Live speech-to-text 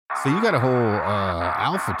So you got a whole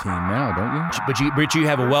alpha team now, don't you? But you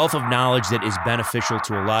have a wealth of knowledge that is beneficial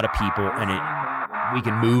to a lot of people, and we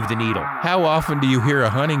can move the needle. How often do you hear a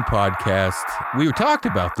hunting podcast? We talked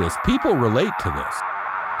about this. People relate to this.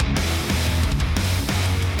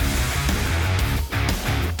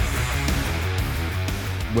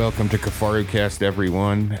 Welcome to KafaruCast,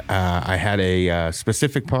 everyone. I had a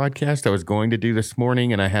specific podcast I was going to do this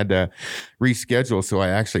morning, and I had to reschedule. So I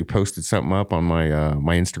actually posted something up on my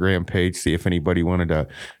my Instagram page, see if anybody wanted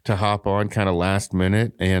to hop on, kind of last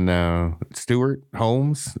minute. And Stuart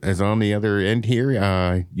Holmes is on the other end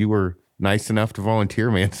here. You were nice enough to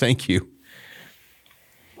volunteer, man. Thank you.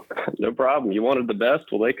 No problem. You wanted the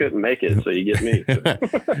best. Well, they couldn't make it, so you get me.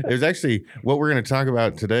 There's actually what we're going to talk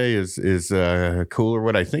about today is cool, or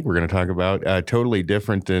what I think we're going to talk about. Totally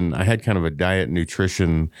different than I had kind of a diet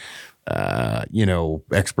nutrition,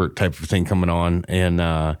 expert type of thing coming on,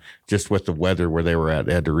 and just with the weather where they were at,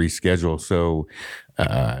 they had to reschedule. So,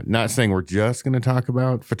 not saying we're just going to talk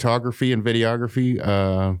about photography and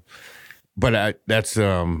videography, but that's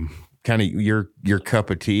kind of your cup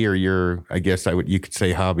of tea, or your, I guess you could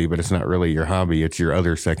say hobby, but it's not really your hobby. It's your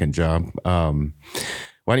other second job. Why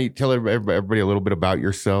don't you tell everybody a little bit about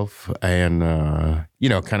yourself and, kind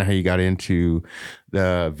of how you got into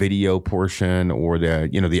the video portion or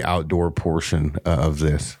the outdoor portion of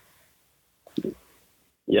this?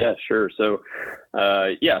 Yeah, sure. So,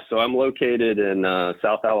 so I'm located in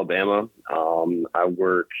South Alabama. I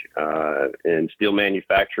work in steel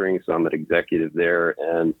manufacturing, so I'm an executive there.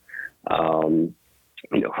 And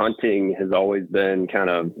hunting has always been kind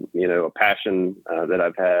of, a passion that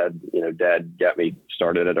I've had. Dad got me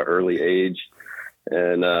started at an early age,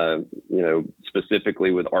 and, specifically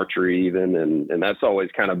with archery even. And that's always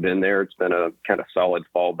kind of been there. It's been a kind of solid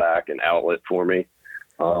fallback and outlet for me.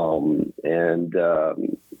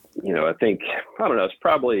 I think, I don't know, it's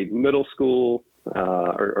probably middle school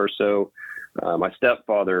or so. My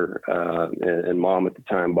stepfather and mom at the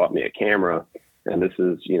time bought me a camera. And this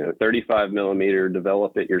is, 35 millimeter,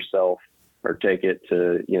 develop it yourself or take it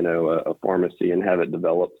to, a pharmacy and have it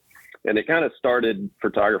developed. And it kind of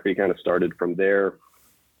photography kind of started from there.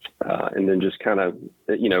 And then just kind of,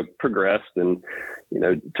 progressed and,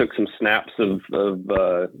 took some snaps of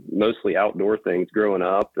mostly outdoor things growing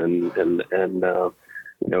up. And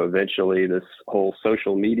eventually this whole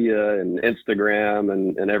social media and Instagram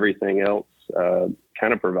and everything else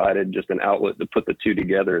kind of provided just an outlet to put the two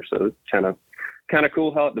together. So it's kind of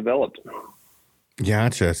cool how it developed.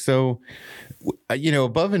 Gotcha. So,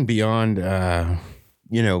 above and beyond, Dad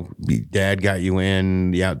got you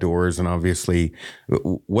in the outdoors, and obviously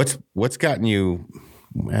what's gotten you,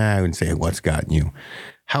 I wouldn't say what's gotten you.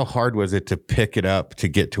 How hard was it to pick it up to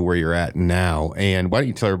get to where you're at now? And why don't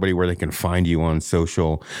you tell everybody where they can find you on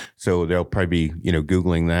social? So they'll probably be,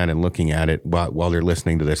 Googling that and looking at it while they're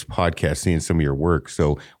listening to this podcast, seeing some of your work.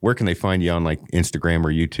 So where can they find you on like Instagram or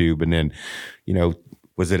YouTube? And then,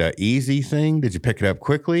 was it an easy thing? Did you pick it up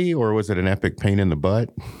quickly, or was it an epic pain in the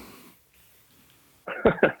butt?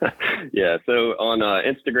 Yeah. So on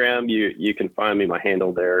Instagram, you can find me. My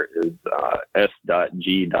handle there is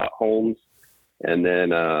s.g.holmes. And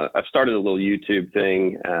then I've started a little YouTube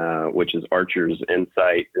thing, which is Archer's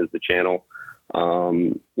Insight is the channel.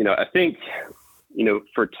 I think,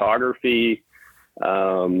 photography,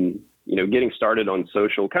 getting started on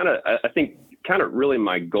social I think really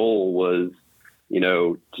my goal was,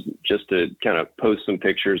 just to kind of post some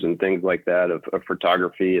pictures and things like that of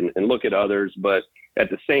photography and look at others. But at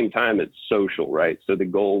the same time, it's social, right? So the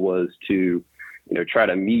goal was to, try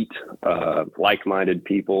to meet like-minded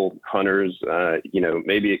people, hunters,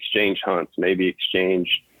 maybe exchange hunts, maybe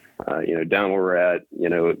exchange, down where we're at,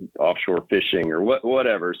 offshore fishing or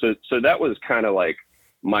whatever. So that was kind of like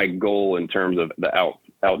my goal in terms of the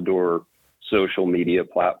outdoor social media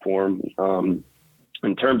platform.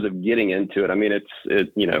 In terms of getting into it, I mean, I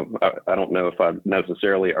don't know if I've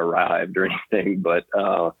necessarily arrived or anything, but,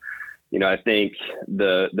 I think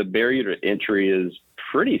the barrier to entry is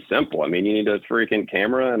pretty simple. I mean, you need a freaking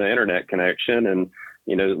camera and an internet connection and,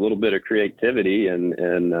 a little bit of creativity and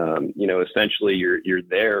essentially you're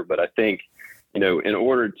there. But I think, in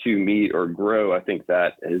order to meet or grow, I think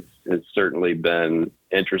that has certainly been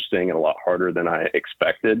interesting and a lot harder than I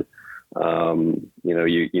expected.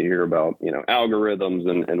 You hear about, algorithms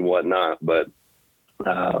and whatnot, but,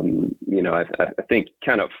 I think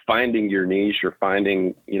kind of finding your niche or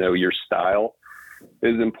finding, your style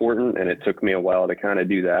is important. And it took me a while to kind of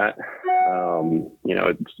do that.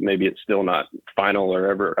 Maybe it's still not final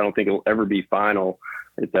or I don't think it'll ever be final.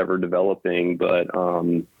 It's ever developing, but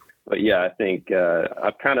yeah, I think,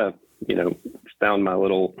 I've kind of, found my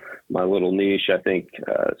little niche, I think,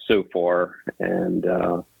 so far. And,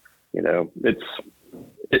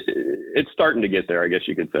 it's starting to get there, I guess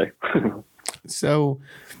you could say. So,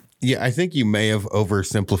 yeah, I think you may have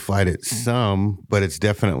oversimplified it some, but it's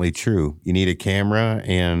definitely true. You need a camera,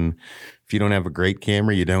 and if you don't have a great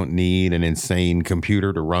camera, you don't need an insane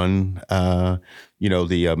computer to run,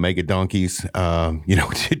 the mega donkeys, to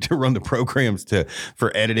run the programs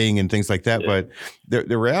for editing and things like that. Yeah. But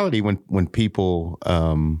the reality when people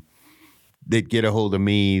they get a hold of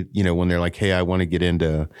me, when they're like, hey, I want to get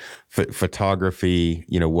into photography,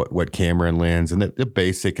 what camera and lens, and the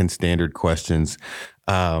basic and standard questions.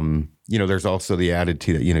 There's also the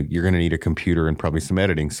attitude that, you're going to need a computer and probably some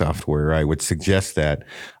editing software. I would suggest that,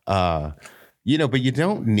 but you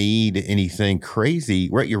don't need anything crazy.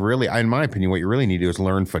 What you really, in my opinion, what you really need to do is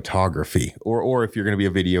learn photography, or if you're going to be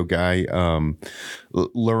a video guy,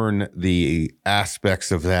 learn the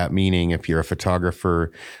aspects of that. Meaning, if you're a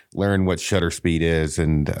photographer, learn what shutter speed is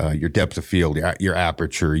and your depth of field, your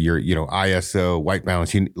aperture, your ISO, white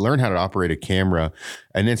balance. You learn how to operate a camera,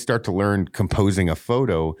 and then start to learn composing a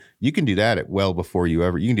photo. You can do that well before you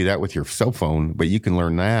can do that with your cell phone, but you can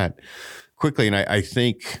learn that quickly. And I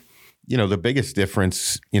think, the biggest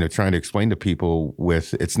difference, trying to explain to people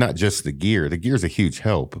it's not just the gear. The gear is a huge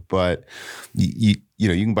help, but you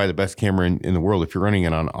can buy the best camera in the world. If you're running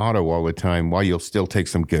it on auto all the time, while you'll still take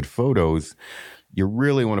some good photos, you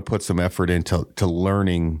really want to put some effort into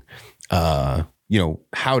learning, how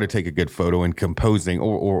to take a good photo and composing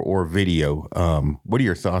or video. What are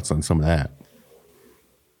your thoughts on some of that?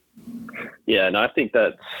 Yeah, and I think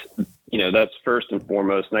that's first and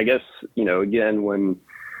foremost. And I guess, again, when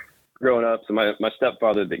growing up, so my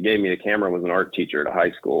stepfather that gave me the camera was an art teacher at a high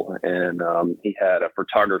school, and he had a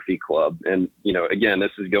photography club. And, again, this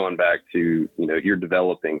is going back to, you're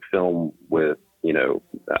developing film with,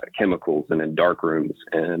 chemicals and in dark rooms.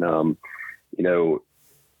 And, in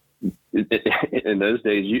those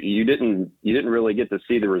days, you didn't really get to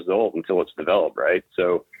see the result until it's developed, right?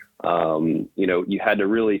 So, you had to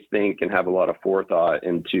really think and have a lot of forethought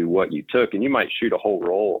into what you took, and you might shoot a whole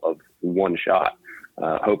roll of one shot,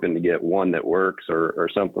 hoping to get one that works or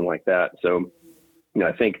something like that. So,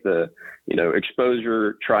 I think the,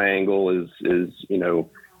 exposure triangle is,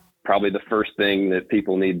 probably the first thing that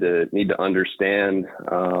people need to understand,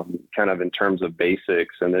 kind of in terms of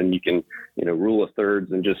basics. And then you can, rule of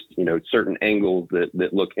thirds and just, certain angles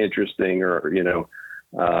that look interesting or,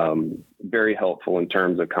 very helpful in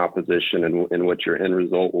terms of composition and what your end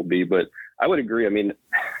result will be. But I would agree. I mean,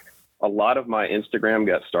 a lot of my Instagram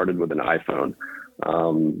got started with an iPhone.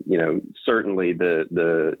 Certainly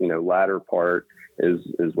the latter part is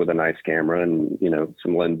with a nice camera and,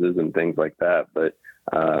 some lenses and things like that. But,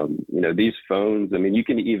 these phones, I mean, you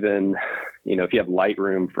can even, if you have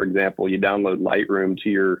Lightroom, for example, you download Lightroom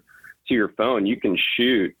to your phone, you can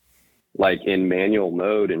shoot like in manual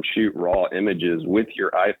mode and shoot raw images with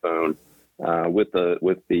your iPhone, with the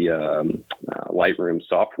Lightroom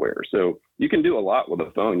software. So you can do a lot with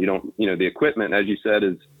a phone. You don't, the equipment, as you said,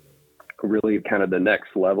 is really kind of the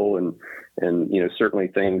next level, and certainly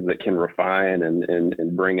things that can refine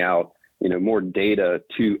and bring out, more data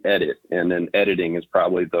to edit. And then editing is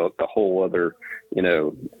probably the whole other,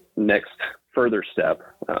 next further step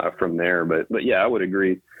from there. But yeah, I would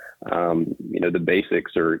agree. The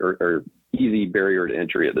basics are easy barrier to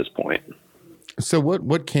entry at this point. So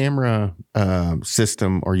what camera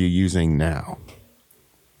system are you using now?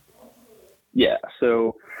 Yeah.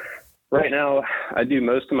 So right now I do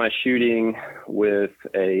most of my shooting with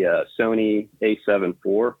a Sony A7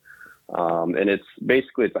 IV. And it's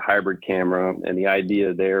a hybrid camera. And the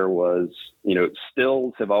idea there was,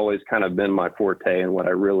 stills have always kind of been my forte and what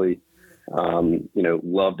I really,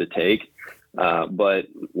 love to take. But,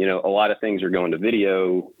 a lot of things are going to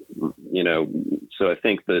video, so I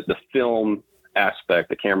think that the film aspect,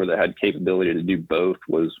 the camera that had capability to do both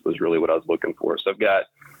was really what I was looking for. So I've got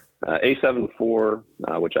A7 IV,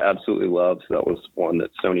 which I absolutely love. So that was one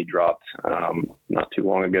that Sony dropped not too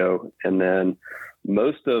long ago. And then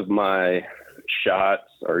most of my shots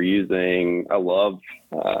are using, I love,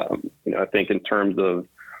 I think in terms of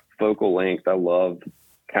focal length, I love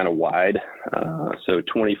kind of wide. So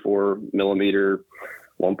 24 millimeter,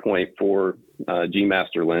 1.4 G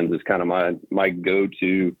Master lens is kind of my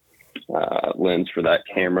go-to lens for that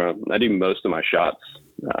camera. I do most of my shots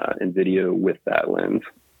in video with that lens.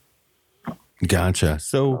 Gotcha.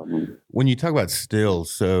 So when you talk about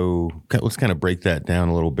stills, so let's kind of break that down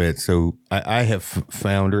a little bit. So I have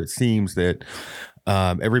found, or it seems that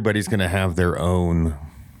everybody's going to have their own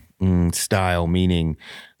style, meaning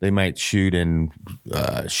they might shoot in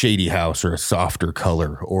shady house or a softer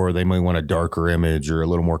color, or they might want a darker image or a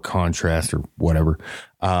little more contrast or whatever.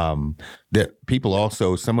 That people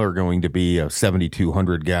also, some are going to be a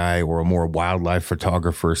 7200 guy or a more wildlife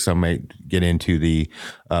photographer. Some might get into the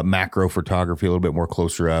macro photography, a little bit more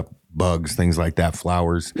closer up, bugs, things like that,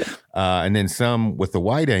 flowers. And then some with the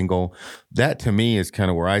wide angle. That to me is kind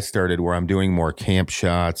of where I started, where I'm doing more camp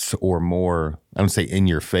shots or more, I don't say in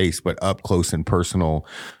your face, but up close and personal,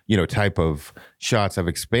 type of shots. I've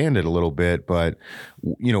expanded a little bit, but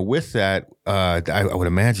with that, I would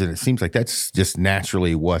imagine it seems like that's just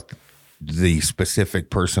naturally what the specific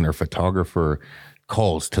person or photographer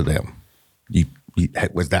calls to them.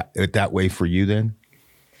 Was that way for you then?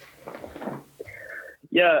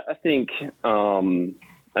 Yeah, I think,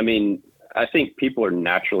 I think people are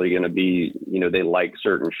naturally going to be, they like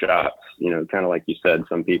certain shots, kind of like you said,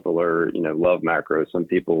 some people are, love macro. Some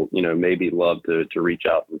people, maybe love to reach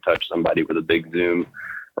out and touch somebody with a big zoom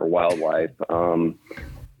or wildlife.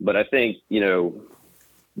 But I think,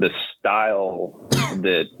 the style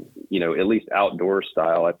that, at least outdoor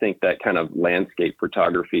style, I think that kind of landscape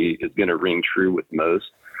photography is going to ring true with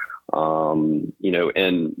most. And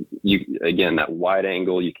again, that wide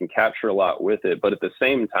angle, you can capture a lot with it, but at the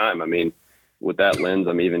same time, with that lens,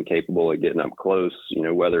 I'm even capable of getting up close,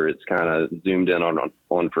 whether it's kind of zoomed in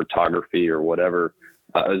on photography or whatever,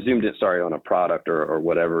 on a product or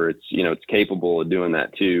whatever, it's capable of doing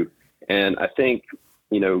that too. And I think,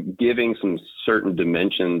 giving some certain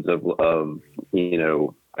dimensions of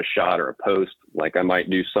a shot or a post, like I might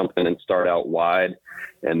do something and start out wide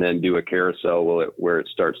and then do a carousel where it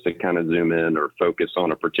starts to kind of zoom in or focus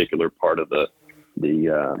on a particular part of the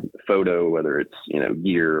photo, whether it's,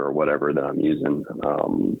 gear or whatever that I'm using.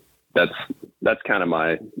 That's kind of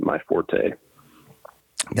my forte.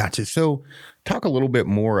 Gotcha. So talk a little bit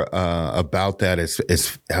more about that I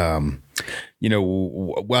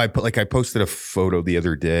posted a photo the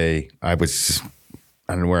other day. I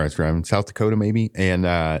don't know where I was driving, South Dakota maybe,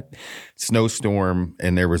 and snowstorm,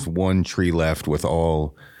 and there was one tree left with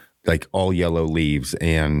all yellow leaves,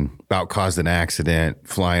 and about caused an accident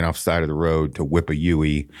flying off the side of the road to whip a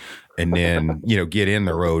Yui and then, get in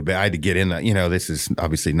the road. But I had to get in this is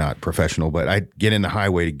obviously not professional, but I get in the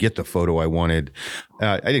highway to get the photo I wanted.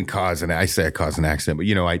 I didn't caused an accident, but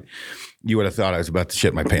you would have thought I was about to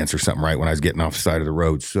shit my pants or something, right, when I was getting off the side of the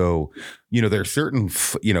road. So, there are certain,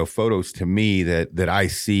 photos to me that I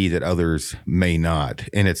see that others may not.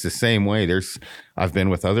 And it's the same way. I've been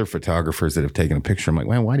with other photographers that have taken a picture. I'm like,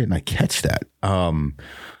 man, why didn't I catch that?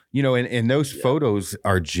 And those photos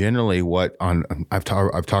are generally what I've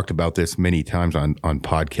talked about this many times on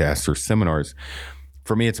podcasts or seminars.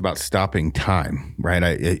 For me, it's about stopping time, right?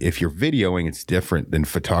 If you're videoing, it's different than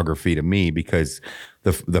photography to me, because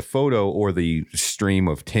the photo or the stream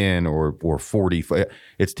of 10 or 40,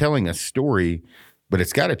 it's telling a story, but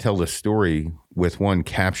it's got to tell the story with one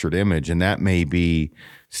captured image. And that may be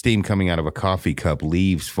steam coming out of a coffee cup,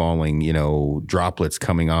 leaves falling, droplets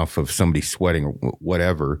coming off of somebody sweating or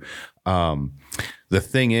whatever. The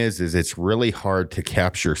thing is it's really hard to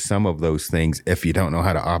capture some of those things if you don't know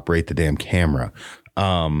how to operate the damn camera.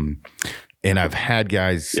 And I've had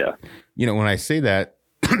guys, when I say that,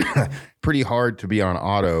 pretty hard to be on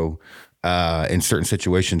auto in certain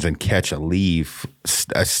situations and catch a leaf,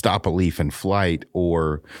 stop a leaf in flight,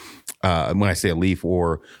 or when I say a leaf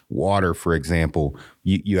or water, for example,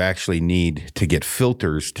 you actually need to get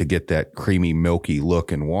filters to get that creamy, milky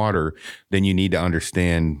look in water. Then you need to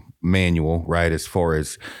understand manual, right, as far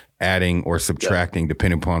as adding or subtracting,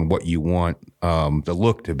 depending upon what you want the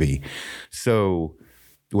look to be. So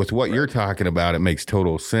with what you're talking about, it makes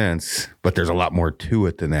total sense, but there's a lot more to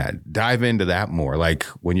it than that. Dive into that more. Like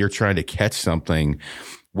when you're trying to catch something,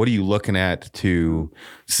 what are you looking at to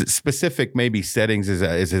specific maybe settings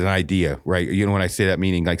is an idea, right? When I say that,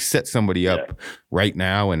 meaning like set somebody up right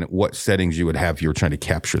now, and what settings you would have if you're trying to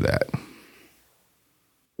capture that.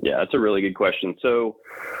 Yeah, that's a really good question. So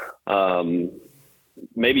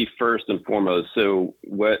maybe first and foremost, so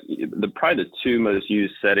probably the two most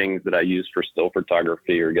used settings that I use for still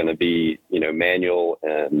photography are going to be, manual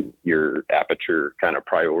and your aperture kind of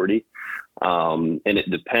priority. And it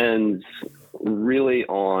depends really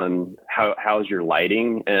on how's your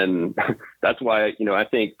lighting. And that's why, I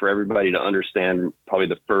think for everybody to understand probably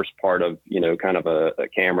the first part of, kind of a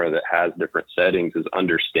camera that has different settings is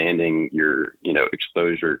understanding your,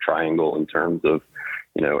 exposure triangle in terms of,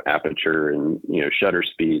 aperture and, shutter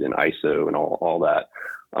speed and ISO and all that.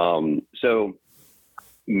 So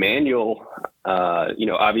manual,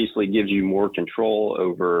 obviously gives you more control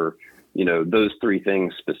over, those three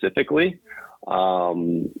things specifically.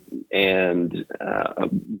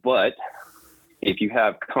 But if you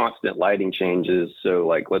have constant lighting changes, so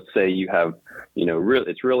like, let's say you have,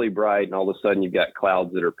 it's really bright and all of a sudden you've got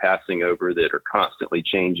clouds that are passing over that are constantly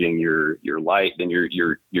changing your light, and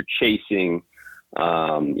you're chasing,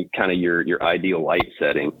 kind of your ideal light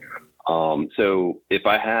setting. So if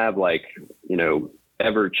I have like,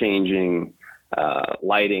 ever changing,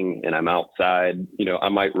 lighting and I'm outside, I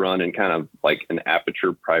might run in kind of like an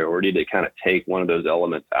aperture priority to kind of take one of those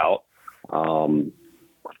elements out.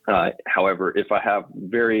 However, if I have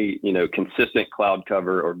very, consistent cloud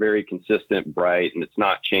cover or very consistent bright and it's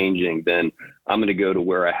not changing, then I'm going to go to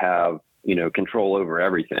where I have, control over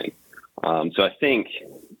everything. So I think,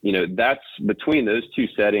 that's between those two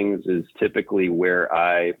settings is typically where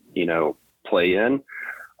I, play in.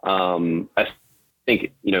 I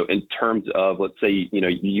think, in terms of, let's say,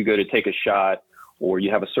 you go to take a shot or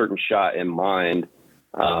you have a certain shot in mind,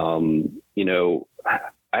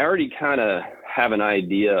 I already kind of have an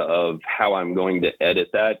idea of how I'm going to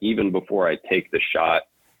edit that even before I take the shot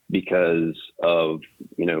because of,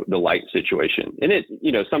 the light situation. And it,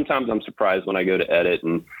 sometimes I'm surprised when I go to edit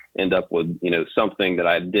and end up with, something that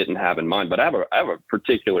I didn't have in mind, but I have a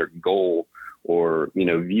particular goal or,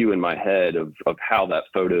 view in my head of how that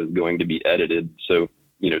photo is going to be edited. So,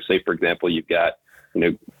 say for example, you've got,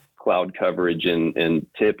 cloud coverage and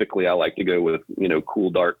typically I like to go with,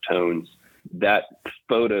 cool, dark tones. That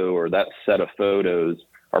photo or that set of photos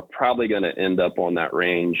are probably going to end up on that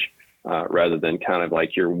range rather than kind of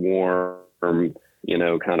like your warm,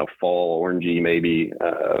 kind of fall orangey, maybe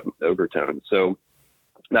overtone. So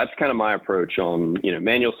that's kind of my approach on,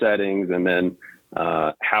 manual settings and then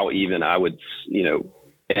how even I would,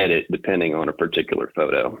 edit depending on a particular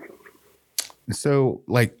photo. So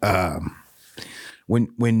like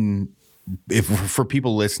if for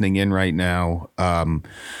people listening in right now,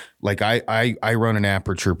 like I run an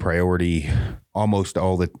aperture priority almost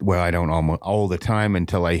all the time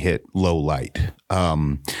until I hit low light.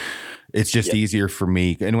 It's just easier for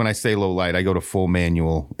me. And when I say low light, I go to full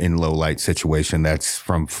manual in low light situation. That's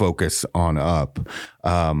from focus on up.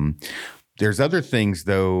 There's other things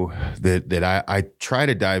though that I try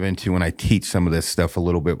to dive into when I teach some of this stuff a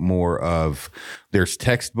little bit more of. There's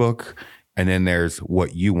textbook. And then there's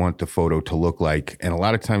what you want the photo to look like. And a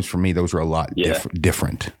lot of times for me, those are a lot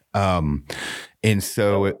different. And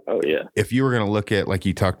so if you were going to look at, like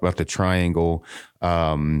you talked about the triangle,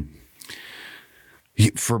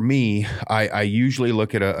 for me, I usually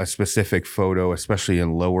look at a specific photo, especially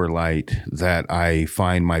in lower light, that I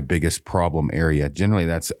find my biggest problem area. Generally,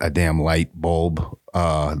 that's a damn light bulb,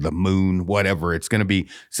 the moon, whatever. It's going to be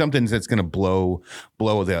something that's going to blow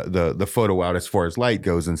the photo out as far as light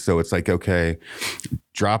goes. And so it's like, okay,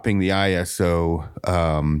 dropping the ISO,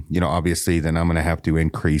 obviously then I'm going to have to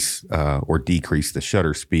increase or decrease the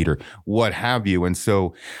shutter speed or what have you. And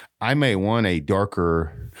so I may want a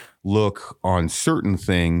darker look on certain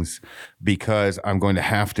things because I'm going to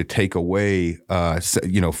have to take away,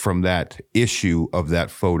 from that issue of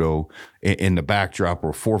that photo in the backdrop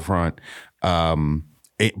or forefront.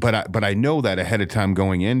 But I know that ahead of time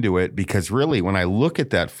going into it, because really when I look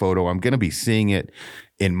at that photo, I'm going to be seeing it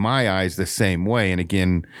in my eyes the same way. And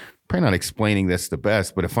again, probably not explaining this the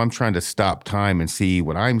best, but if I'm trying to stop time and see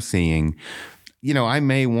what I'm seeing, I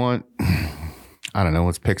may want, I don't know,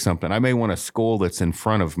 let's pick something. I may want a skull that's in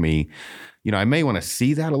front of me. I may want to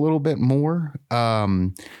see that a little bit more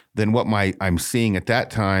than what I'm seeing at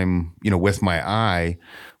that time, with my eye.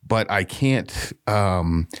 But I can't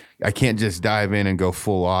just dive in and go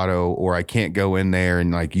full auto, or I can't go in there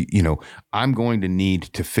and I'm going to need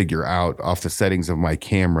to figure out off the settings of my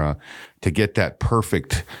camera to get that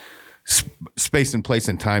perfect space and place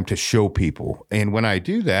and time to show people. And when I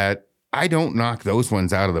do that, I don't knock those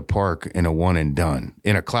ones out of the park in a one and done.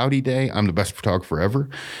 In a cloudy day, I'm the best photographer ever.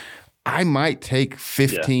 I might take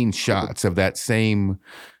 15 shots of that same,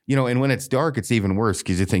 and when it's dark, it's even worse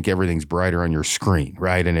because you think everything's brighter on your screen,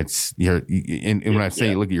 right? And it's, and when I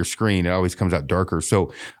say look at your screen, it always comes out darker.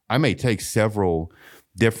 So I may take several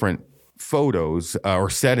different photos or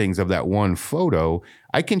settings of that one photo.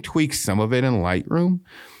 I can tweak some of it in Lightroom.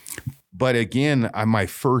 But again, on my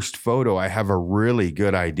first photo, I have a really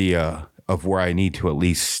good idea of where I need to at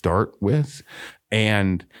least start with.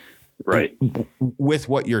 And with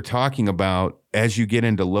what you're talking about, as you get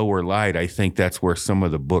into lower light, I think that's where some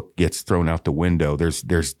of the book gets thrown out the window.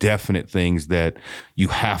 There's definite things that you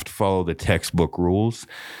have to follow the textbook rules.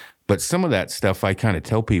 But some of that stuff I kind of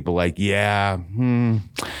tell people like, you're going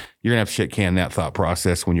to have to shit can that thought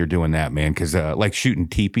process when you're doing that, man. Because like shooting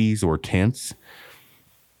teepees or tents,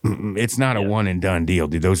 it's not a one and done deal,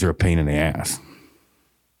 dude. Those are a pain in the ass.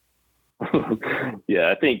 Yeah,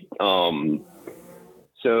 I think,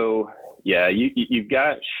 so yeah, you've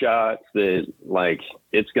got shots that like,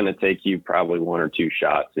 it's going to take you probably one or two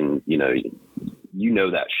shots, and you know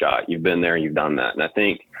that shot, you've been there and you've done that. And I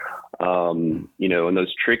think, in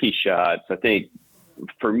those tricky shots, I think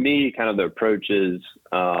for me, kind of the approach is,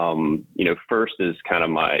 first is kind of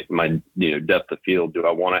my depth of field. Do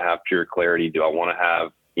I want to have pure clarity? Do I want to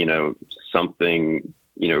have, something,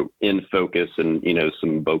 in focus and,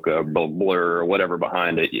 some bokeh, blur or whatever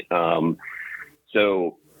behind it.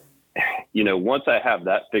 So, once I have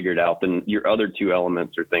that figured out, then your other two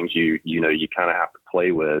elements are things you kind of have to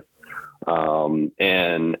play with.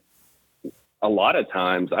 And a lot of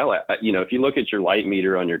times if you look at your light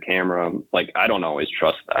meter on your camera, like I don't always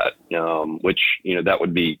trust that, which, that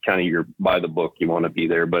would be kind of your by the book, you want to be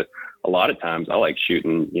there. But a lot of times I like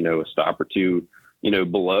shooting, a stop or two,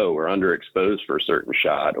 below or underexposed for a certain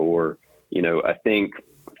shot. Or, I think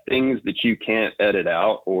things that you can't edit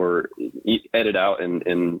out or edit out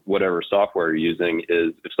in whatever software you're using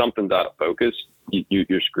is if something's out of focus,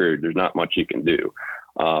 you're screwed. There's not much you can do.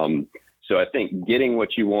 So I think getting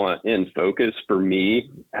what you want in focus for me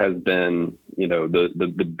has been,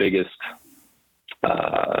 the biggest,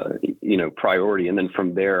 priority. And then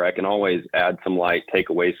from there, I can always add some light, take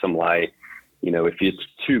away some light. If it's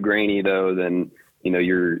too grainy though, then,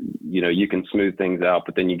 you can smooth things out,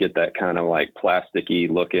 but then you get that kind of like plasticky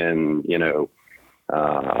looking,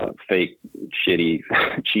 fake, shitty,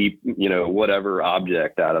 cheap, whatever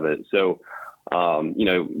object out of it. So,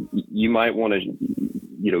 you might want to,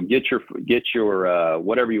 get your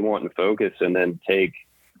whatever you want in focus, and then take,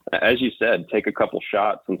 as you said, take a couple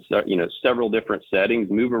shots and several different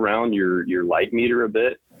settings, move around your light meter a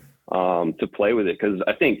bit, to play with it. Cause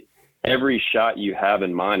I think every shot you have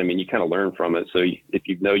in mind, I mean, you kind of learn from it. So if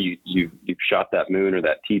you've shot that moon or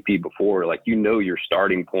that TP before, like, your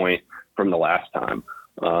starting point from the last time.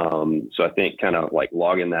 So I think kind of like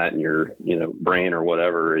logging that in your, brain or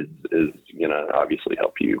whatever is going to obviously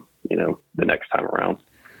help you, the next time around.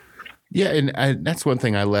 Yeah. And that's one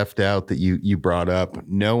thing I left out that you brought up,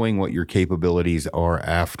 knowing what your capabilities are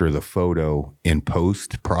after the photo in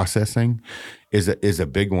post processing is a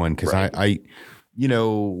big one. Cause right.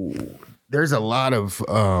 There's a lot of,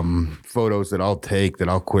 photos that I'll take that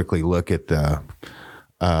I'll quickly look at the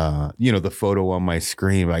photo on my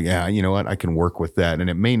screen, like, yeah, you know what, I can work with that. And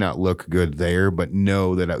it may not look good there, but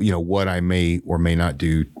know that, what I may or may not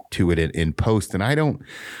do to it in post. And I don't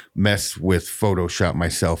mess with Photoshop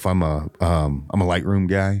myself. I'm a Lightroom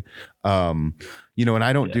guy. And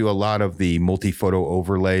I don't do a lot of the multi-photo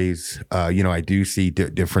overlays. I do see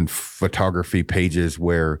different photography pages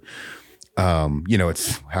where,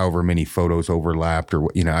 it's however many photos overlapped or,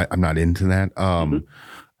 I'm not into that.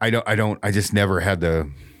 I just never had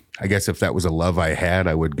I guess if that was a love I had,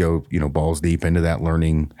 I would go, balls deep into that,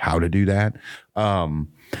 learning how to do that.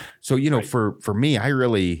 So, right. For me, I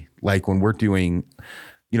really like when we're doing,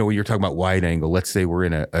 when you're talking about wide angle, let's say we're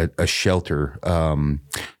in a shelter,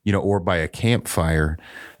 or by a campfire,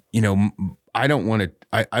 I don't want to,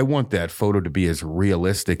 I want that photo to be as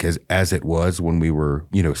realistic as it was when we were,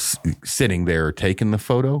 sitting there taking the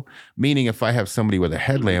photo. Meaning if I have somebody with a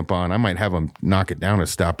headlamp on, I might have them knock it down a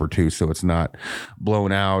stop or two so it's not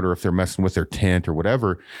blown out, or if they're messing with their tint or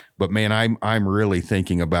whatever. But man, I'm really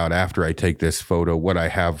thinking about, after I take this photo, what I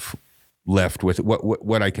have left with it,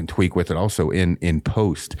 what I can tweak with it also in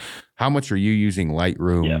post. How much are you using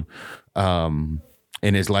Lightroom? Yeah.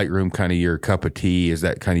 And is Lightroom kind of your cup of tea? Is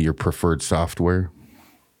that kind of your preferred software?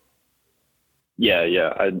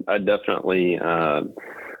 Yeah. I definitely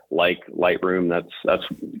like Lightroom. That's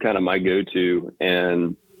kind of my go-to.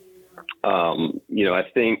 And, I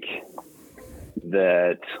think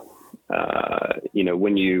that,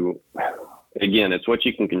 when again, it's what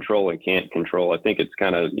you can control and can't control. I think it's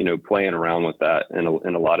kind of, playing around with that in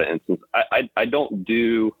a lot of instances. I don't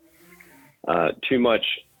do too much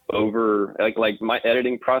over, like my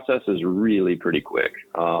editing process is really pretty quick.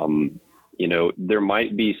 There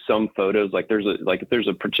might be some photos, if there's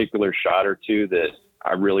a particular shot or two that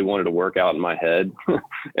I really wanted to work out in my head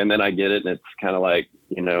and then I get it and it's kind of like,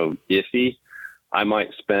 iffy. I might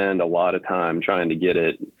spend a lot of time trying to get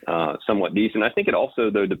it somewhat decent. I think it also,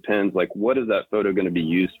 though, depends, like, what is that photo going to be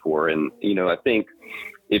used for? And, I think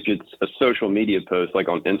if it's a social media post, like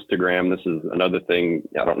on Instagram, this is another thing.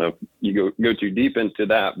 I don't know if you go too deep into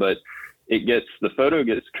that, but the photo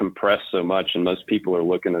gets compressed so much, and most people are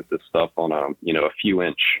looking at this stuff on a few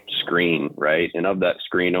inch screen, right? And of that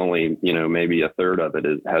screen, only, maybe a third of it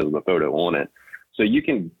has the photo on it. So you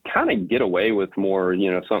can kind of get away with more,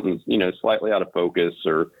 something's, slightly out of focus,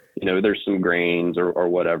 or, there's some grains or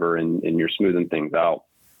whatever, and you're smoothing things out.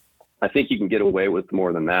 I think you can get away with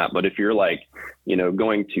more than that. But if you're like,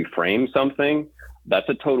 going to frame something, that's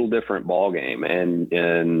a total different ball game. And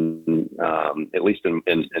at least in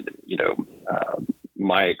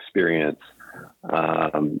my experience,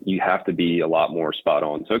 you have to be a lot more spot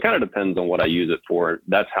on. So it kind of depends on what I use it for.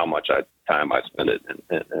 That's how much time I spend it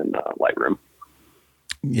in Lightroom.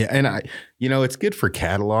 Yeah. And it's good for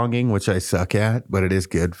cataloging, which I suck at, but it is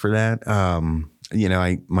good for that.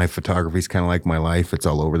 My photography is kind of like my life. It's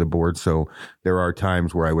all over the board. So there are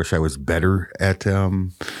times where I wish I was better at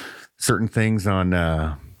certain things on,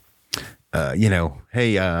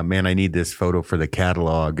 hey, man, I need this photo for the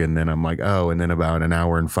catalog. And then I'm like, oh, and then about an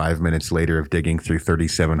hour and 5 minutes later of digging through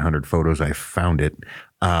 3,700 photos, I found it.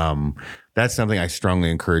 That's something I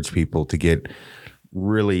strongly encourage people to get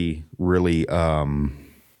really, really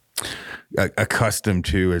accustomed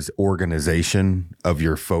to, is organization of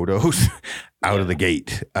your photos out of the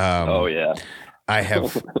gate. Oh yeah. I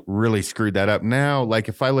have really screwed that up now. Like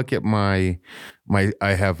if I look at I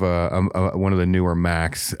have one of the newer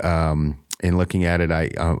Macs, and looking at it,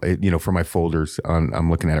 for my folders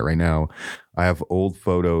I'm looking at it right now. I have old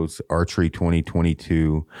photos, archery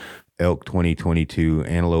 2022, elk 2022,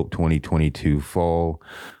 antelope 2022 fall,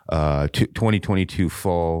 2022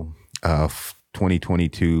 fall,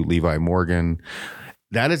 2022 Levi Morgan.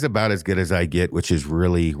 That is about as good as I get, which is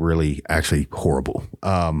really, really actually horrible.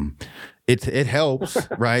 It helps,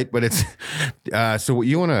 right? But it's so what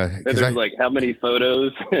you want to. There's like how many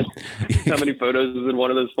photos? How many photos is in one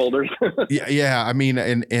of those folders? yeah. I mean,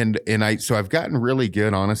 and I've gotten really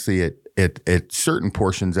good, honestly, at certain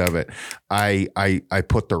portions of it. I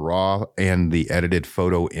put the raw and the edited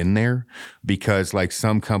photo in there because, like,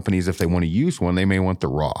 some companies, if they want to use one, they may want the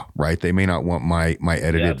raw, right? They may not want my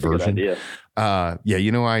edited version. Good idea.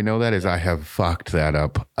 I know that is I have fucked that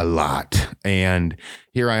up a lot. And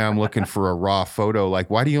here I am looking for a raw photo. Like,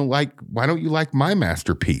 why don't you like my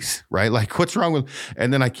masterpiece? Right? Like, what's wrong with,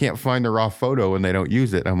 and then I can't find the raw photo and they don't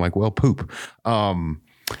use it. I'm like, well, poop.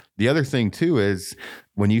 The other thing too is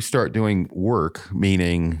when you start doing work,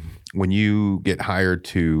 meaning when you get hired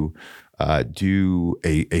to do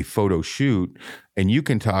a photo shoot, and you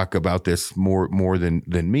can talk about this more than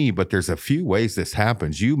me, but there's a few ways this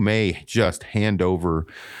happens. You may just hand over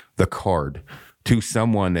the card to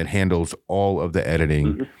someone that handles all of the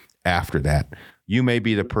editing after that. You may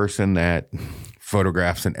be the person that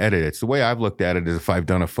photographs and edits. The way I've looked at it is if I've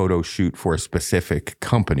done a photo shoot for a specific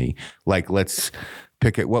company, like let's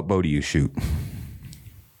pick it. What bow do you shoot?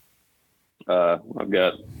 I've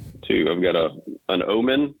got two. I've got an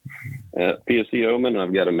Omen, PSE Omen, and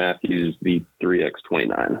I've got a Matthews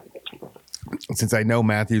V3X29. Since I know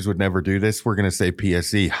Matthews would never do this, we're going to say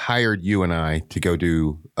PSE hired you and I to go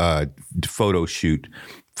do a photo shoot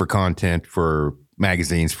for content, for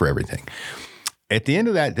magazines, for everything. At the end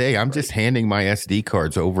of that day, I'm just handing my SD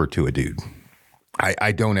cards over to a dude.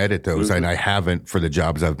 I don't edit those, and I haven't for the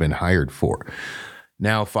jobs I've been hired for.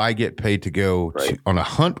 Now, if I get paid to go on a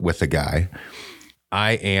hunt with a guy,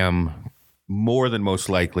 I am more than most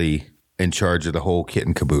likely in charge of the whole kit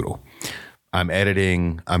and caboodle. I'm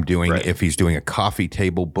editing. I'm doing, if he's doing a coffee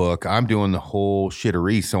table book, I'm doing the whole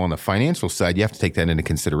shittery. So on the financial side, you have to take that into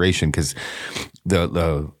consideration because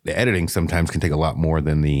the editing sometimes can take a lot more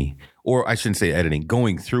than or I shouldn't say editing,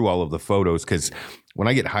 going through all of the photos. Because when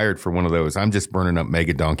I get hired for one of those, I'm just burning up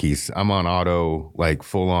mega donkeys. I'm on auto, like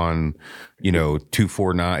full on,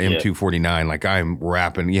 249, M249. Like I'm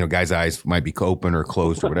wrapping, guys' eyes might be open or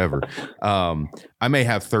closed or whatever. I may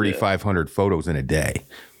have 3,500 photos in a day.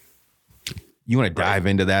 You want to dive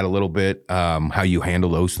into that a little bit, how you handle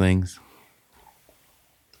those things?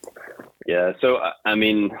 Yeah. So, I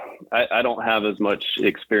mean, I don't have as much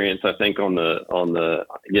experience, I think, on the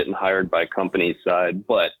getting hired by company side,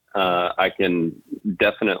 but I can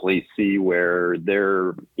definitely see where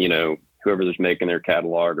they're, whoever's making their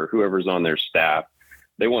catalog or whoever's on their staff,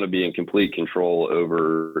 they want to be in complete control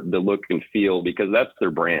over the look and feel because that's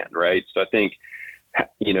their brand, right? So I think,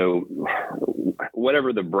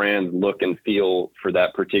 whatever the brand look and feel for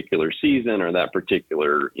that particular season or that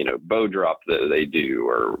particular, bow drop that they do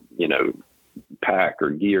or, pack or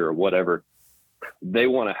gear or whatever, they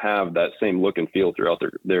want to have that same look and feel throughout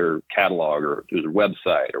their catalog or through their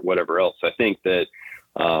website or whatever else. I think that,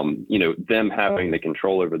 them having the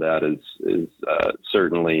control over that is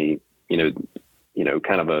certainly,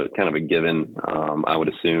 kind of a given, I would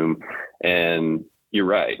assume. And you're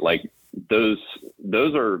right. Like, those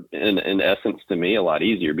are in essence to me a lot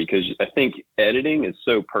easier because I think editing is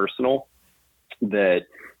so personal that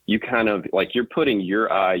you kind of like you're putting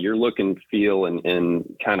your eye, your look and feel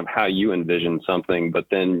and kind of how you envision something, but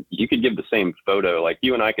then you could give the same photo. Like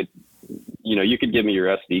you and I could you could give me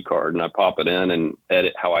your SD card and I pop it in and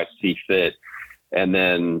edit how I see fit. And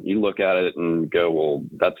then you look at it and go, well,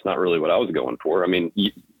 that's not really what I was going for. I mean,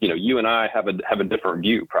 you and I have a different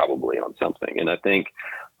view probably on something. And I think,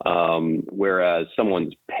 whereas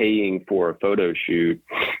someone's paying for a photo shoot,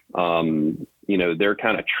 they're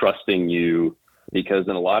kind of trusting you, because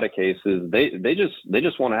in a lot of cases, they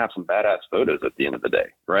just want to have some badass photos at the end of the day,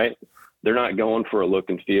 right? They're not going for a look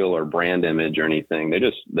and feel or brand image or anything. They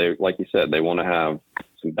like you said, they want to have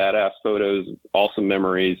some badass photos, awesome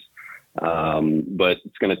memories. But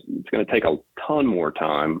it's gonna take a ton more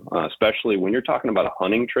time, especially when you're talking about a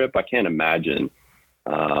hunting trip. I can't imagine,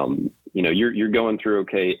 you're going through,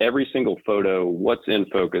 okay, every single photo, what's in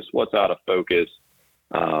focus, what's out of focus.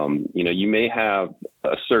 You may have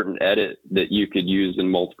a certain edit that you could use in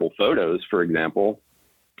multiple photos, for example,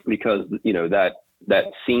 because,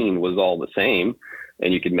 that scene was all the same,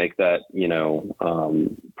 and you could make that,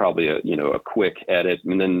 probably a quick edit.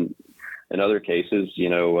 And then in other cases,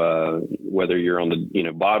 whether you're on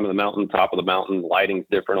the, bottom of the mountain, top of the mountain, lighting's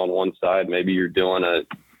different on one side, maybe you're doing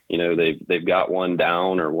they've got one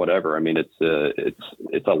down or whatever. I mean, it's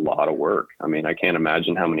a lot of work. I mean, I can't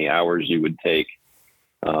imagine how many hours you would take,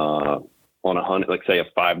 on a hunt, like say a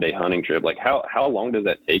 5-day hunting trip. Like how long does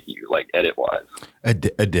that take you, like edit wise? A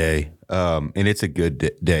day. And it's a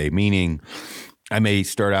good day, meaning I may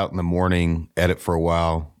start out in the morning, edit for a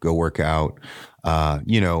while, go work out,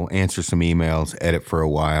 answer some emails, edit for a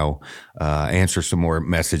while, answer some more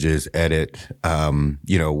messages, edit,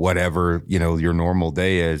 whatever, your normal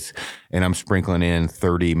day is. And I'm sprinkling in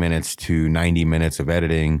 30 minutes to 90 minutes of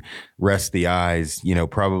editing, rest the eyes,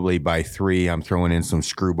 probably by 3, I'm throwing in some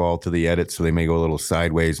screwball to the edit. So they may go a little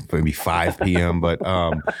sideways, maybe 5 PM. But,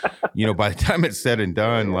 by the time it's said and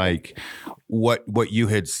done, like what you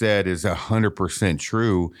had said is 100%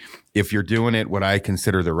 true. If you're doing it what I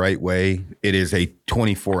consider the right way, it is a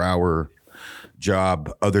 24-hour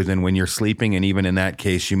job other than when you're sleeping. And even in that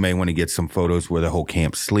case, you may want to get some photos where the whole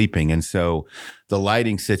camp's sleeping. And so the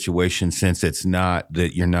lighting situation, since it's not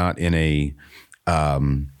that you're not in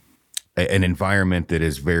an environment that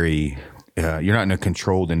is very, you're not in a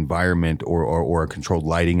controlled environment or a controlled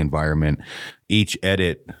lighting environment, each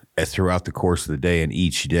edit throughout the course of the day and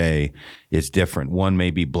each day is different. One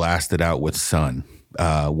may be blasted out with sun.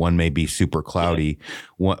 One may be super cloudy.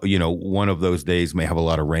 One of those days may have a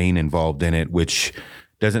lot of rain involved in it, which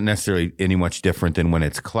doesn't necessarily any much different than when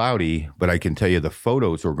it's cloudy. But I can tell you the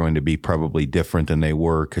photos are going to be probably different than they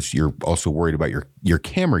were, because you're also worried about your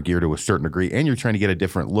camera gear to a certain degree, and you're trying to get a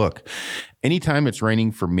different look. Anytime it's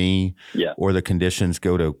raining for me, or the conditions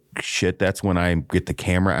go to shit, that's when I get the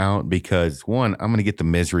camera out, because one, I'm going to get the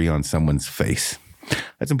misery on someone's face.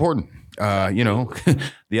 That's important.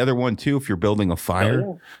 The other one too, if you're building a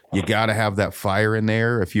fire, you got to have that fire in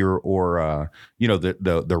there. If you're,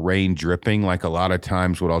 the rain dripping, like a lot of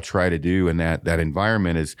times what I'll try to do in that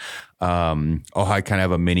environment is, I kind of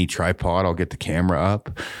have a mini tripod. I'll get the camera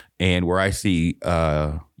up, and where I see,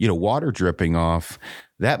 water dripping off,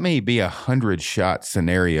 that may be 100 shot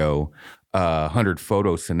scenario, 100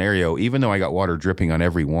 photo scenario, even though I got water dripping on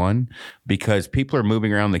every one, because people are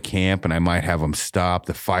moving around the camp and I might have them stop.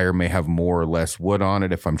 The fire may have more or less wood on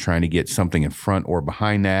it if I'm trying to get something in front or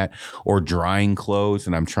behind that, or drying clothes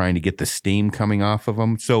and I'm trying to get the steam coming off of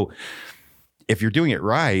them. So if you're doing it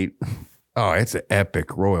right, it's an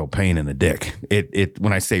epic royal pain in the dick. It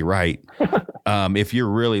when I say right, if you're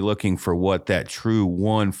really looking for what that true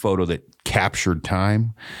one photo that captured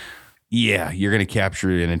time, you're going to capture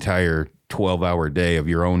an entire 12-hour day of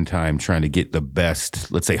your own time trying to get the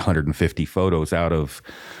best, let's say 150 photos out of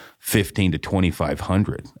 15 to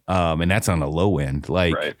 2,500. And that's on the low end.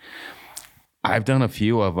 Like, right. I've done a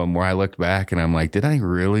few of them where I looked back and I'm like, did I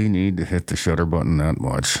really need to hit the shutter button that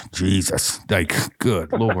much? Jesus, like,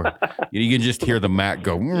 good Lord. You can just hear the Mac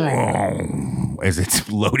go as it's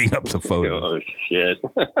loading up the photo. Oh, shit.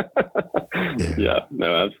 Yeah,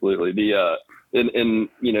 no, absolutely. The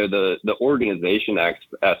organization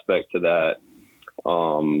aspect to that.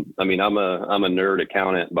 I mean, I'm a nerd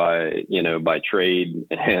accountant by trade.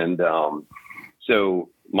 And, so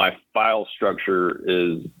my file structure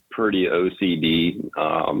is pretty OCD.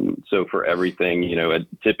 So for everything,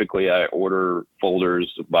 typically I order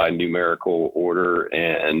folders by numerical order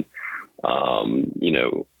and,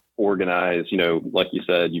 organize, like you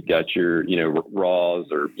said, you've got your, raws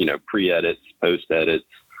or, pre-edits, post-edits,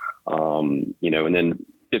 and then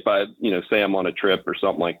if I, say I'm on a trip or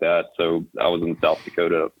something like that. So I was in South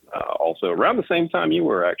Dakota, also around the same time you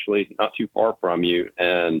were, actually not too far from you,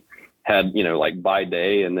 and had, like by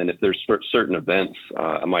day. And then if there's certain events,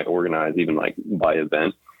 I might organize even like by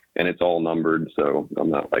event. and it's all numbered. So I'm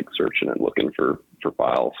not like searching and looking for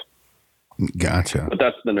files. Gotcha. But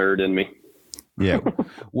that's the nerd in me. Yeah.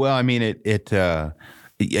 Well, I mean,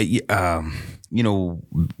 you know,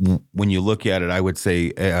 when you look at it, I would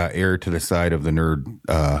say err to the side of the nerd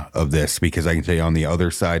of this, because I can tell you on the other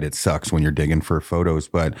side, it sucks when you're digging for photos.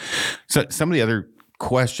 But so, some of the other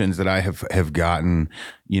questions that I have gotten,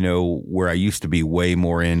 you know, where I used to be way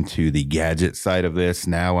more into the gadget side of this,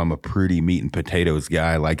 now I'm a pretty meat and potatoes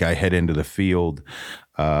guy. Like I head into the field,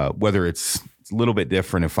 whether it's a little bit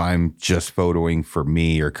different if I'm just photoing for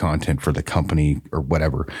me or content for the company or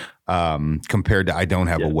whatever, compared to I don't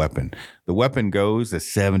have a weapon. The weapon goes, the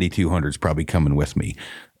 7200 is probably coming with me.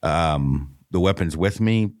 The weapon's with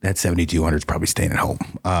me, that 7200 is probably staying at home.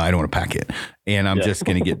 I don't want to pack it. And I'm just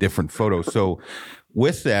going to get different photos. So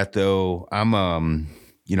with that though, I'm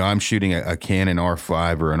shooting a Canon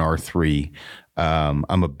R5 or an R3.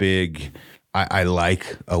 I'm a big, I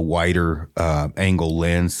like a wider angle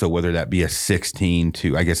lens. So whether that be a 16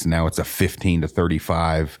 to, I guess now it's a 15 to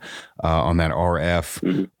 35 on that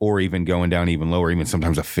RF, or even going down even lower, even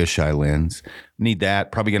sometimes a fisheye lens. Need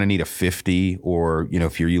that. Probably going to need a 50, or, you know,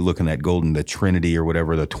 if you're looking at the Trinity or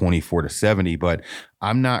whatever, the 24 to 70. But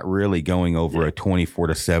I'm not really going over a 24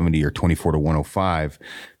 to 70 or 24 to 105.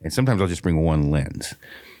 And sometimes I'll just bring one lens.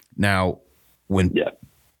 Now, when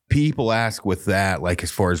people ask with that, like as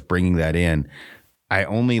far as bringing that in, I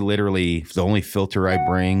only the only filter I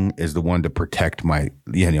bring is the one to protect my,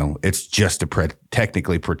 it's just to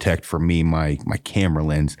technically protect for me, my camera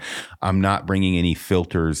lens. I'm not bringing any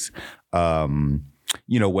filters,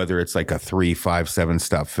 whether it's like a 3, 5, 7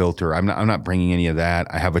 stop filter. I'm not bringing any of that.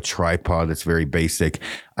 I have a tripod that's very basic.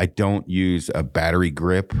 I don't use a battery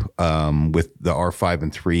grip, with the R5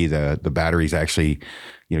 and 3, the battery's actually,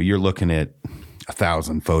 you're looking at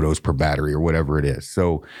 1,000 photos per battery or whatever it is.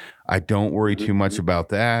 So I don't worry too much about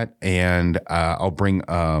that. And I'll bring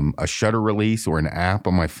a shutter release or an app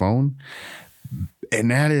on my phone. And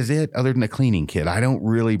that is it, other than a cleaning kit. I don't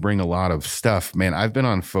really bring a lot of stuff. Man, I've been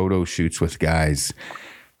on photo shoots with guys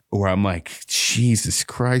where I'm like, Jesus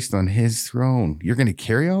Christ on his throne. You're going to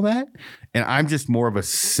carry all that? And I'm just more of a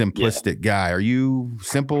simplistic guy. Are you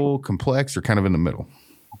simple, complex, or kind of in the middle?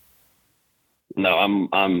 No,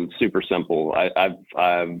 I'm super simple.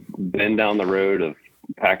 I've been down the road of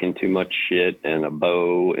packing too much shit and a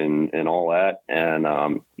bow and all that. And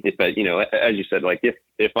as you said, like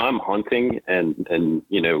if I'm hunting and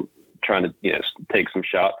trying to take some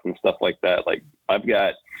shots and stuff like that, like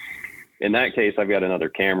in that case I've got another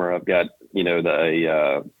camera. I've got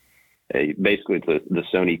basically the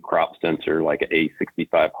Sony crop sensor, like a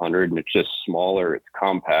A6500, and it's just smaller, it's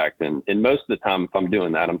compact. And most of the time, if I'm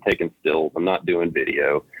doing that, I'm taking stills, I'm not doing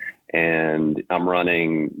video. And I'm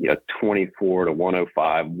running 24 to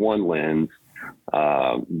 105 one lens.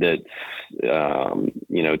 That's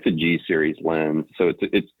it's a G series lens, so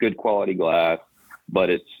it's good quality glass, but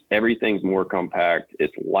everything's more compact.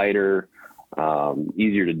 It's lighter,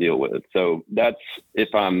 easier to deal with. So that's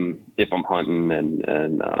if I'm hunting and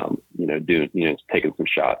doing taking some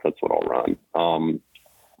shots. That's what I'll run.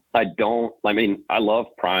 I love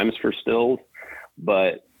primes for stills,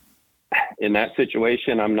 but in that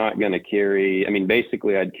situation, I'm not going to carry.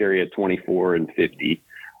 Basically, I'd carry a 24 and 50.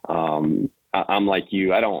 I'm like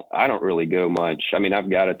you. I don't really go much. I've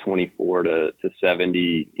got a 24 to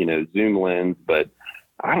 70, zoom lens, but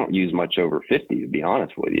I don't use much over 50, to be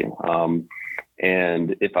honest with you.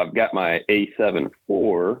 And if I've got my A7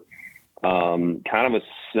 IV, kind of a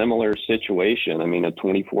similar situation. A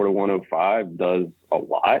 24 to 105 does a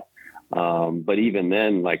lot, but even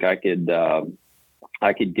then, like I could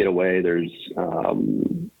get away. There's,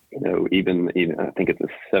 even I think it's a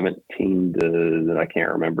 17 to that I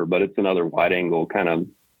can't remember, but it's another wide angle kind of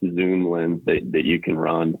zoom lens that you can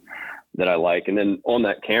run that I like. And then on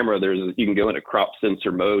that camera, you can go into crop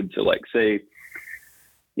sensor mode. So like say,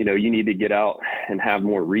 you need to get out and have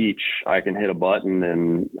more reach. I can hit a button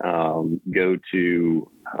and go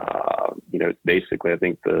to, it's basically, I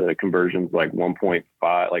think the conversion's like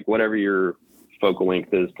 1.5, like whatever your focal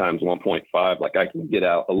length is times 1.5, like I can get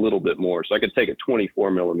out a little bit more. So I could take a 24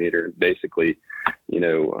 millimeter and basically,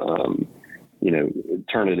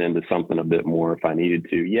 turn it into something a bit more if I needed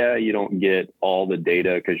to. Yeah, you don't get all the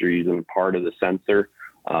data because you're using part of the sensor.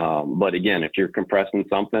 But again, if you're compressing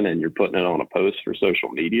something and you're putting it on a post for social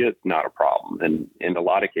media, it's not a problem. And in a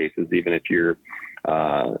lot of cases, even if you're,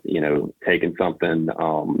 taking something,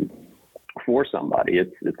 for somebody,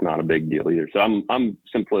 it's not a big deal either. So I'm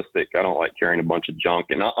simplistic. I don't like carrying a bunch of junk.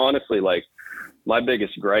 And honestly, like my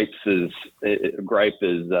biggest gripe is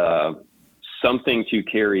something to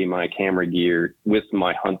carry my camera gear with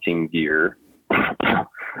my hunting gear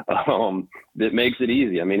that makes it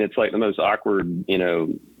easy. I mean, it's like the most awkward,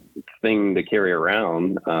 thing to carry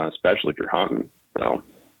around, especially if you're hunting. So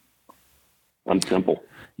I'm simple.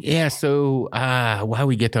 Yeah. So why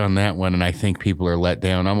we get on that one, and I think people are let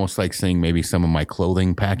down, almost like seeing maybe some of my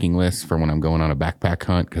clothing packing lists for when I'm going on a backpack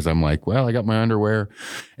hunt, because I'm like, well, I got my underwear,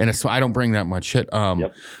 and so I don't bring that much shit.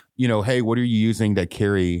 Yep. Hey, what are you using to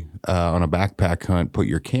carry on a backpack hunt? Put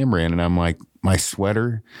your camera in, and I'm like, my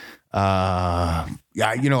sweater. I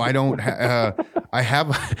don't. I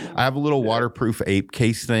have a little waterproof ape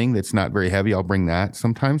case thing that's not very heavy. I'll bring that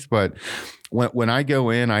sometimes, but when I go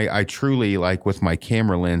in, I truly like with my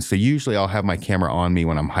camera lens. So usually I'll have my camera on me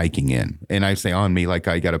when I'm hiking in, and I say on me like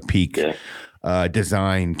I got a Peak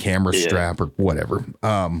design camera strap or whatever.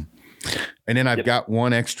 And then I've got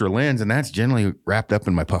one extra lens, and that's generally wrapped up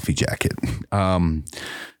in my puffy jacket,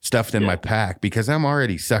 stuffed in my pack, because I'm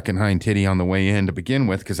already sucking hind titty on the way in to begin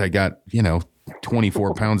with, because I got,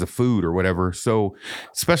 24 pounds of food or whatever. So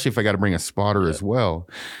especially if I got to bring a spotter as well.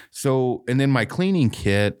 So, and then my cleaning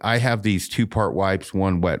kit, I have these 2-part wipes,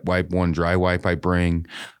 one wet wipe, one dry wipe I bring.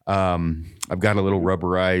 I've got a little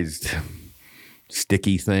rubberized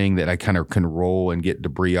sticky thing that I kind of can roll and get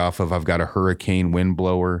debris off of. I've got a hurricane wind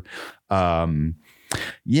blower. I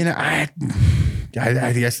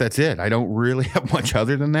guess that's it. I don't really have much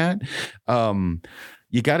other than that.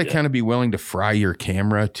 You got to kind of be willing to fry your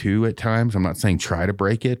camera too at times. I'm not saying try to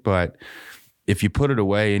break it, but if you put it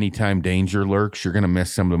away anytime danger lurks, you're going to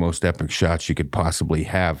miss some of the most epic shots you could possibly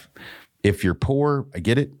have. If you're poor, I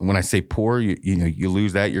get it. When I say poor, you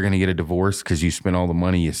lose that, you're going to get a divorce because you spent all the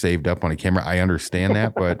money you saved up on a camera. I understand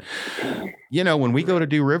that. But, when we go to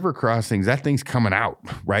do river crossings, that thing's coming out.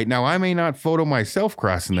 Right now, I may not photo myself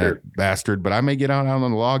crossing that bastard, but I may get out on the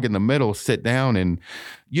log in the middle, sit down and,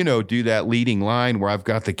 do that leading line where I've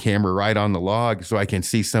got the camera right on the log so I can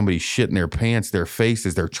see somebody shitting their pants, their face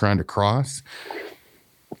as they're trying to cross.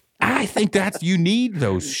 I think you need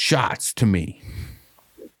those shots to me.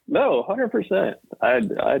 No, 100%.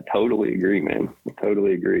 I totally agree, man. I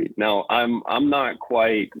totally agree. Now I'm not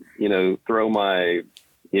quite, throw my,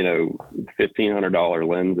 $1,500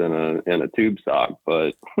 lens in a tube sock,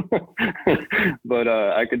 but but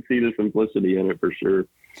I could see the simplicity in it for sure.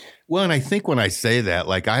 Well, and I think when I say that,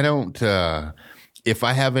 like, I don't, if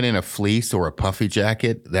I have it in a fleece or a puffy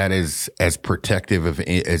jacket, that is as protective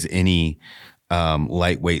as any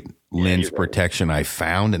lightweight lens protection I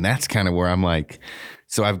found. And that's kind of where I'm like,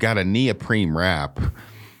 so I've got a neoprene wrap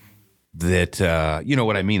that, you know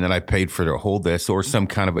what I mean, that I paid for to hold this, or some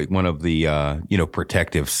kind of one of the,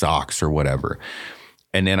 protective socks or whatever.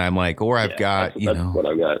 And then I'm like, or I've got, that's what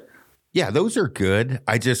I've got. Yeah, those are good.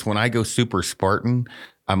 When I go super Spartan,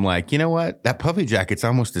 I'm like, you know what? That puffy jacket's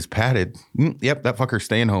almost as padded. Yep, that fucker's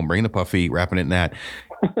staying home. Bring the puffy, wrapping it in that.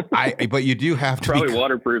 But you do have to probably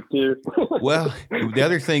waterproof too. Well, the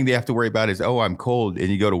other thing they have to worry about is, I'm cold, and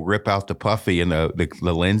you go to rip out the puffy and the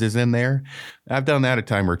lens is in there. I've done that a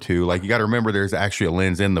time or two. Like, you got to remember there's actually a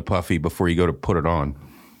lens in the puffy before you go to put it on.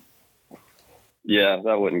 Yeah,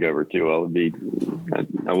 that wouldn't go over too well.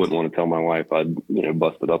 I wouldn't want to tell my wife I'd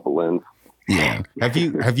busted up a lens. Yeah. Have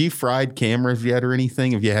you fried cameras yet or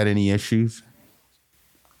anything? Have you had any issues?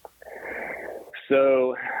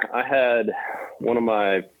 So I had one of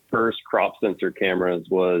my first crop sensor cameras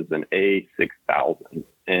was an A6000,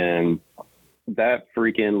 and that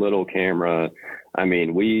freaking little camera, I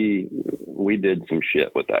mean, we did some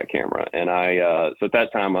shit with that camera. And so at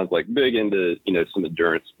that time I was like big into, some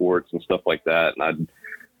endurance sports and stuff like that. And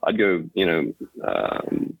I'd go,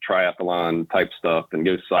 triathlon type stuff and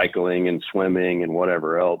go cycling and swimming and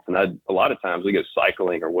whatever else. And a lot of times we go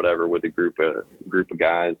cycling or whatever with a group of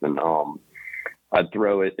guys, and I'd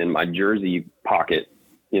throw it in my jersey pocket,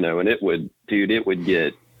 and it would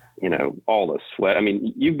get, all the sweat. I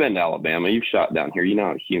mean, you've been to Alabama, you've shot down here, you know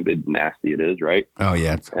how humid, nasty it is, right? Oh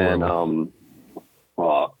yeah. It's horrible.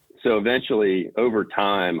 And, so eventually over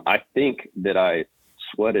time, I think that I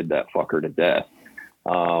sweated that fucker to death.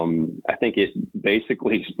 I think it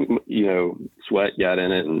basically, sweat got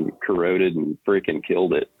in it and corroded and freaking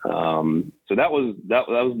killed it. So that was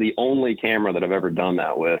the only camera that I've ever done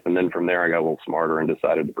that with. And then from there I got a little smarter and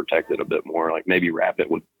decided to protect it a bit more, like maybe wrap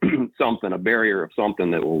it with something, a barrier of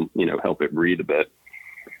something that will, help it breathe a bit.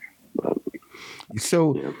 But,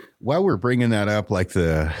 while we're bringing that up, like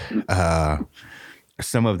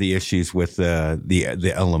some of the issues with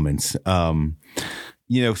the elements,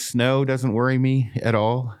 snow doesn't worry me at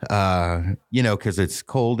all, because it's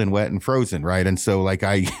cold and wet and frozen, right? And so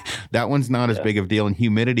that one's not as big of a deal, and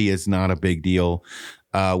humidity is not a big deal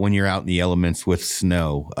when you're out in the elements with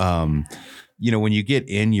snow. when you get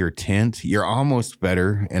in your tent, you're almost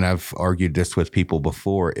better. And I've argued this with people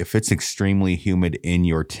before. If it's extremely humid in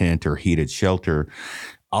your tent or heated shelter,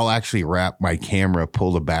 I'll actually wrap my camera,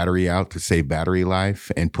 pull the battery out to save battery life,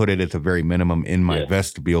 and put it at the very minimum in my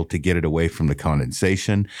vestibule to get it away from the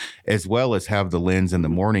condensation, as well as have the lens in the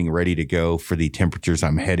morning ready to go for the temperatures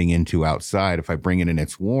I'm heading into outside. If I bring it in,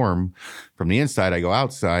 it's warm from the inside, I go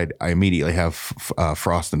outside, I immediately have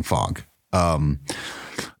frost and fog.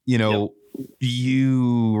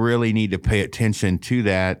 You really need to pay attention to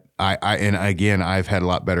that. And again, I've had a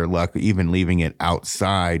lot better luck even leaving it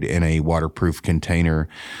outside in a waterproof container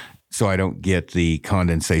so I don't get the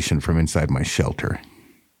condensation from inside my shelter.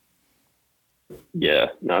 Yeah,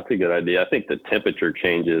 that's a good idea. I think the temperature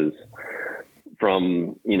changes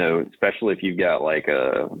from, especially if you've got like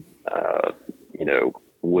a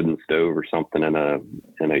wooden stove or something in a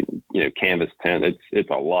canvas tent. It's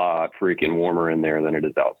a lot freaking warmer in there than it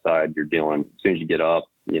is outside. You're dealing, as soon as you get up,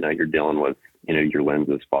 you're dealing with, your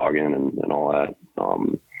lenses fogging and all that.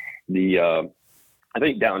 I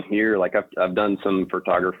think down here, like I've done some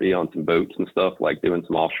photography on some boats and stuff, like doing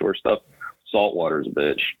some offshore stuff. Saltwater's a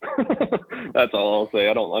bitch. That's all I'll say.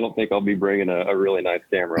 I don't think I'll be bringing a really nice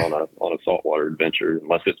camera on a saltwater adventure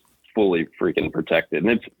unless it's fully freaking protected.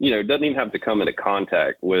 And it's, it doesn't even have to come into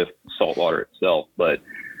contact with saltwater itself, but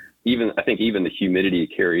I think even the humidity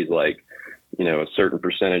carries like, a certain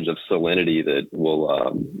percentage of salinity that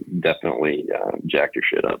will definitely jack your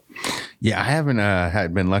shit up. Yeah, I haven't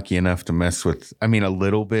had been lucky enough to mess with, a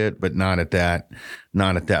little bit, but not at that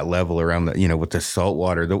level around the, with the salt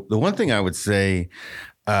water. The one thing I would say,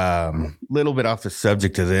 little bit off the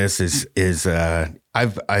subject of this is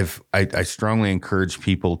I strongly encourage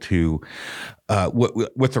people to,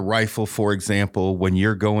 with a rifle, for example, when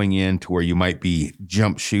you're going in to where you might be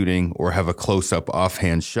jump shooting or have a close up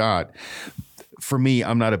offhand shot. For me,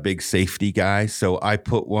 I'm not a big safety guy, so I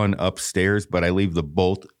put one upstairs, but I leave the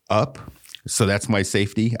bolt up. So that's my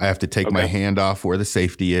safety. I have to take my hand off where the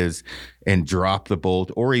safety is and drop the bolt,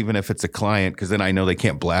 or even if it's a client, because then I know they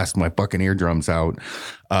can't blast my fucking eardrums out.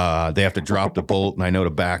 They have to drop the bolt and I know to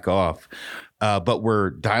back off. But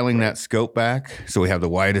we're dialing that scope back so we have the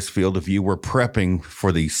widest field of view. We're prepping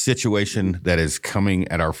for the situation that is coming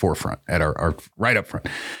at our forefront, at our right up front.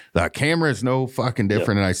 The camera is no fucking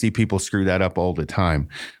different, and I see people screw that up all the time.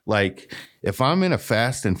 Like if I'm in a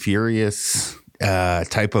Fast and Furious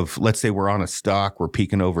type of, let's say we're on a stock, we're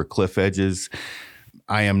peeking over cliff edges,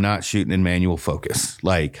 I am not shooting in manual focus.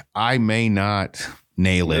 Like I may not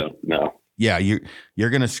nail it. No. Yeah, you're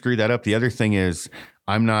going to screw that up. The other thing is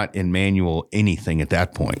I'm not in manual anything at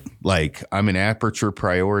that point. Like I'm in aperture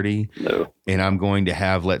priority and I'm going to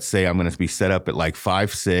have, let's say I'm going to be set up at like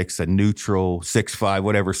 5.6, a neutral 6.5,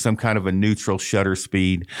 whatever, some kind of a neutral shutter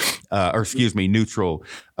speed, neutral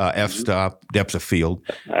f-stop, depth of field.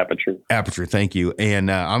 Aperture, thank you.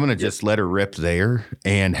 And I'm going to just let her rip there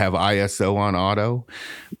and have ISO on auto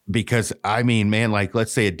because man, like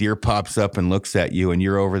let's say a deer pops up and looks at you and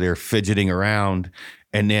you're over there fidgeting around.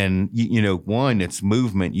 And then, one, it's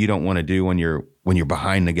movement you don't want to do when you're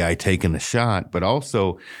behind the guy taking the shot, but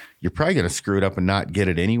also you're probably going to screw it up and not get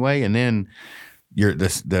it anyway. And then you're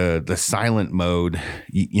the silent mode,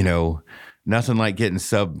 nothing like getting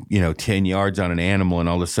sub, 10 yards on an animal and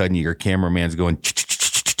all of a sudden your cameraman's going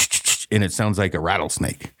and it sounds like a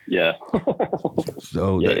rattlesnake. Yeah.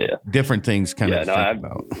 So different things kind of think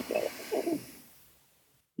about.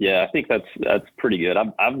 Yeah, I think that's pretty good.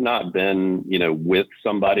 I've not been, with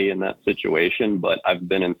somebody in that situation, but I've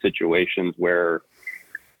been in situations where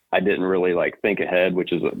I didn't really like think ahead,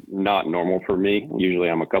 which is not normal for me. Usually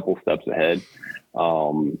I'm a couple steps ahead.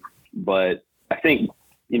 But I think,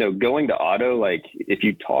 going to auto, like if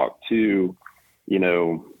you talk to, I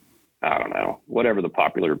don't know, whatever the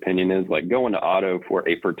popular opinion is, like going to auto for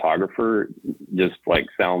a photographer just like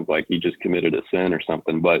sounds like you just committed a sin or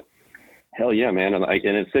something. But hell yeah, man. And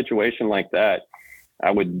in a situation like that, I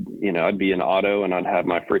would, I'd be in auto and I'd have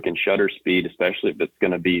my freaking shutter speed, especially if it's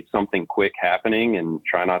going to be something quick happening, and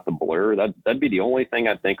try not to blur. That'd be the only thing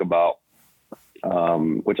I'd think about.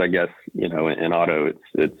 Which I guess, in auto,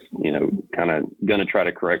 it's kind of going to try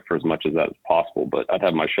to correct for as much as that as possible, but I'd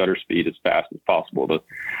have my shutter speed as fast as possible to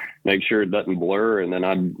make sure it doesn't blur. And then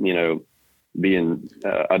I'd,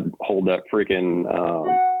 I'd hold that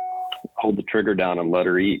freaking, hold the trigger down and let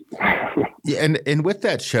her eat. Yeah. And with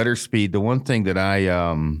that shutter speed, the one thing that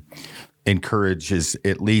I encourage is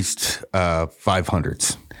at least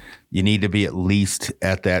 500s. You need to be at least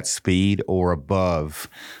at that speed or above.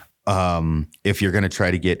 If you're going to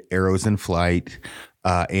try to get arrows in flight,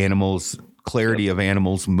 clarity of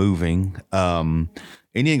animals moving,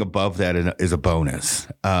 Anything above that is a bonus.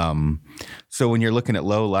 So when you're looking at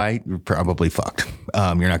low light, you're probably fucked.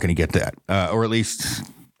 You're not going to get that, or at least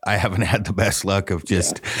I haven't had the best luck of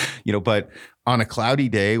just, but on a cloudy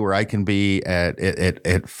day where I can be at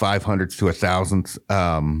 500ths to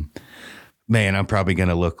 1,000ths, man, I'm probably going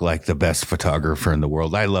to look like the best photographer in the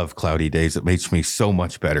world. I love cloudy days. It makes me so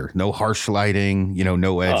much better. No harsh lighting,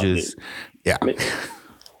 no edges. Yeah.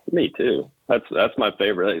 Me too. That's my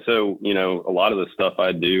favorite. So, a lot of the stuff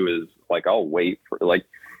I do is like, I'll wait for, like,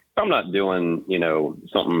 if I'm not doing,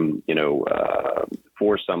 something,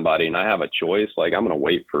 for somebody and I have a choice, like I'm going to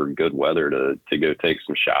wait for good weather to go take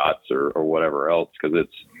some shots or whatever else. Cause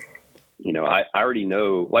it's, I already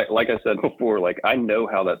know, like I said before, like I know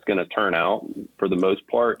how that's going to turn out for the most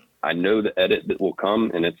part. I know the edit that will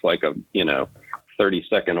come, and it's like a,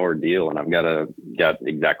 30-second ordeal, and I've got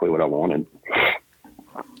exactly what I wanted.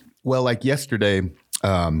 Well, like yesterday,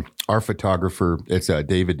 our photographer, it's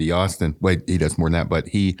David D. Austin. Wait, he does more than that, but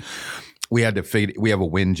we had to fade. We have a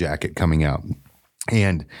wind jacket coming out,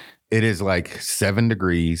 and it is like 7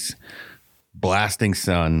 degrees, blasting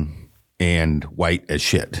sun, and white as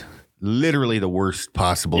shit. Literally the worst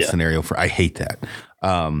possible scenario I hate that.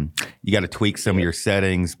 You got to tweak some of your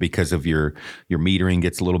settings because of your metering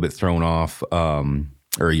gets a little bit thrown off,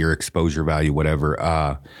 or your exposure value,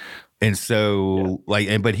 whatever. And so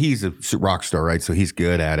but he's a rock star, right? So he's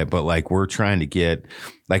good at it. But like, we're trying to get,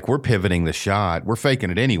 like, we're pivoting the shot. We're faking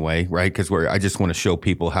it anyway, right? Because I just want to show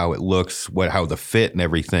people how it looks, how the fit and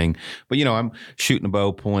everything. But, I'm shooting a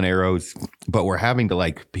bow, pulling arrows, but we're having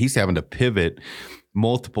to he's having to pivot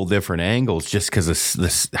multiple different angles just because of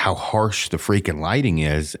this, how harsh the freaking lighting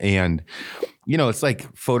is. And, it's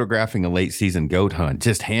like photographing a late season goat hunt.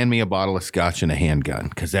 Just hand me a bottle of scotch and a handgun,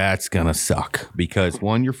 because that's going to suck. Because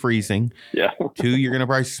 1, you're freezing. Yeah. 2, you're going to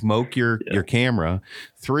probably smoke your camera.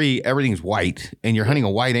 3, everything's white and you're hunting a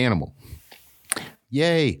white animal.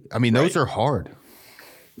 Yay. I mean, those are hard.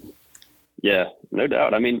 Yeah, no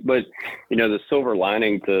doubt. I mean, but, the silver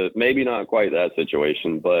lining to maybe not quite that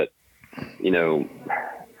situation, but, and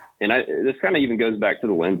this kind of even goes back to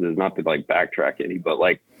the lenses, not to backtrack any, but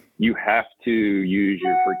you have to use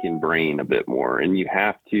your freaking brain a bit more, and you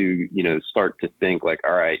have to, start to think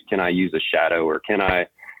all right, can I use a shadow, or can I,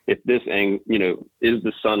 if this angle, is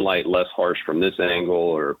the sunlight less harsh from this angle,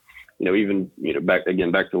 or, even, back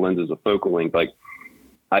to lenses of focal length.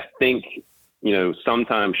 I think,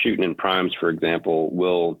 sometimes shooting in primes, for example,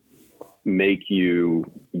 will make you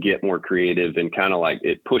get more creative, and kind of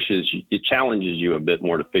it challenges you a bit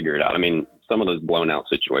more to figure it out. I mean, some of those blown out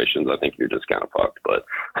situations, I think you're just kind of fucked, but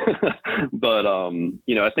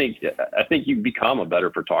I think you become a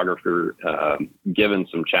better photographer, given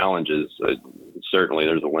some challenges. Certainly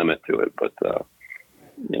there's a limit to it, but,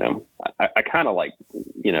 I kind of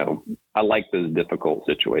I like those difficult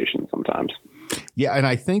situations sometimes. Yeah. And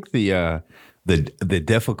I think the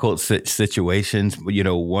difficult situations,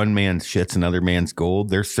 one man's shit's another man's gold.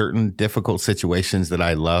 There's certain difficult situations that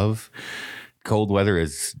I love. Cold weather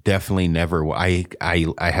is definitely never. I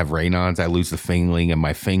have rain-ons. I lose the fingering in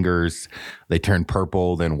my fingers. They turn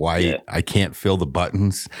purple, then white. Yeah. I can't feel the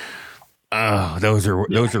buttons. Those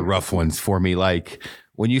are rough ones for me. Like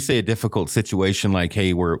when you say a difficult situation, like,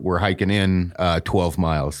 hey, we're hiking in 12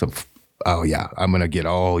 miles. So, oh yeah, I'm gonna get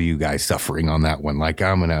all you guys suffering on that one. Like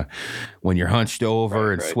when you're hunched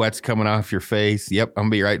over and sweat's coming off your face. Yep, I'm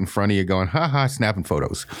gonna be right in front of you, going, snapping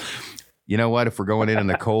photos. You know what? If we're going in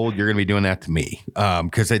the cold, you're going to be doing that to me.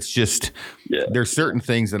 Because it's just, there's certain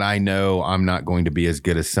things that I know I'm not going to be as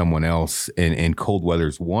good as someone else. And cold weather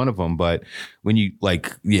is one of them. But when you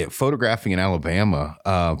photographing in Alabama,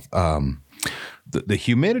 the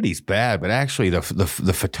humidity's bad, but actually the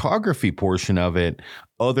photography portion of it,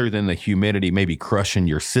 other than the humidity maybe crushing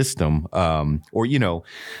your system, or,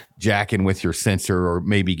 jacking with your sensor, or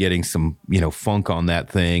maybe getting some, funk on that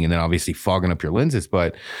thing, and then obviously fogging up your lenses.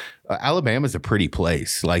 But Alabama's a pretty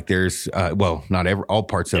place. Like there's, not all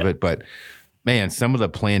parts of it, but man, some of the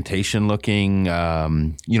plantation looking,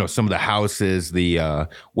 some of the houses,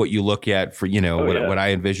 what you look at for, what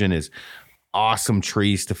I envision is awesome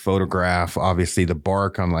trees to photograph. Obviously the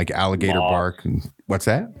bark on alligator bark. And what's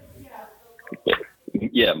that?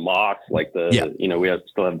 Yeah, moss, we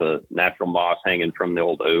still have the natural moss hanging from the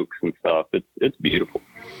old oaks and stuff. It's beautiful.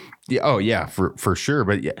 Yeah. Oh yeah, for sure.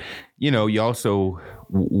 But you also,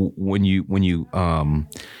 when you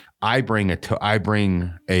I bring a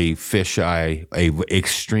fisheye, a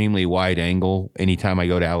extremely wide angle anytime I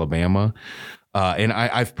go to Alabama. And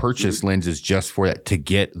I've purchased lenses just for that, to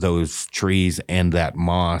get those trees and that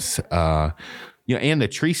moss. You know, and the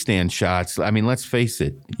tree stand shots. I mean, let's face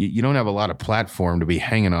it, you don't have a lot of platform to be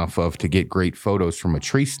hanging off of to get great photos from a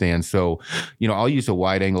tree stand. So, you know, I'll use a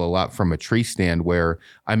wide angle a lot from a tree stand where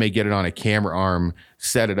I may get it on a camera arm,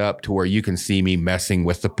 set it up to where you can see me messing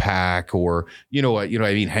with the pack or, you know what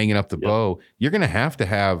I mean, hanging up the bow. You're going to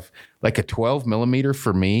have like a 12 millimeter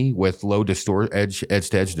for me with low edge to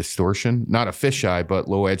edge distortion, not a fisheye, but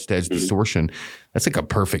low edge to edge distortion. That's like a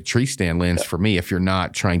perfect tree stand lens for me if you're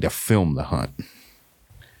not trying to film the hunt.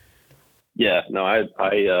 Yeah, no,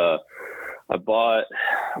 I bought,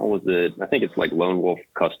 what was it? I think it's like Lone Wolf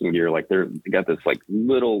Custom Gear. Like they got this like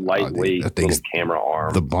little lightweight little camera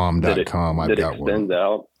arm. The bomb.com. I've got one. That extends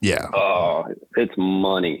out. Yeah. Oh, it's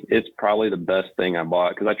money. It's probably the best thing I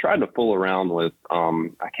bought because I tried to fool around with,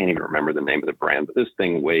 I can't even remember the name of the brand, but this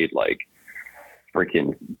thing weighed like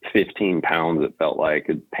freaking 15 pounds. It felt like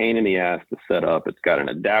it's a pain in the ass to set up. It's got an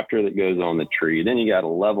adapter that goes on the tree. Then you got to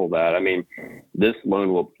level that. I mean, this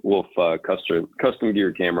Lone Wolf custom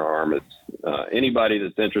gear camera arm is anybody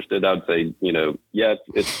that's interested. I'd say, you know, yeah,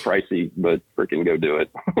 it's pricey, but freaking go do it.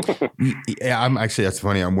 Yeah, that's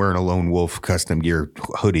funny. I'm wearing a Lone Wolf custom gear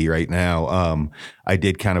hoodie right now. I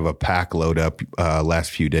did kind of a pack load up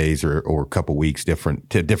last few days or a couple weeks,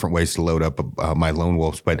 different ways to load up my Lone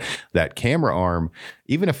Wolves. But that camera arm,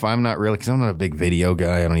 even if I'm not really, because I'm not a big video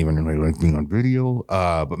guy, I don't even really like being on video.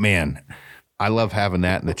 But man, I love having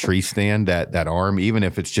that in the tree stand, that arm, even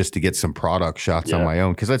if it's just to get some product shots on my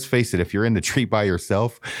own. Because let's face it, if you're in the tree by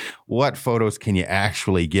yourself, what photos can you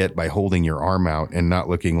actually get by holding your arm out and not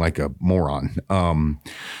looking like a moron?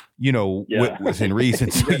 You know, within reason.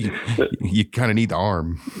 So you kind of need the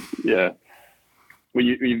arm. Yeah. Well,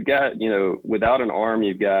 you've got, you know, without an arm,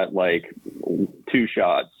 you've got like 2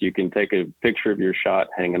 shots. You can take a picture of your shot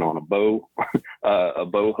hanging on a bow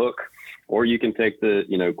hook, or you can take the,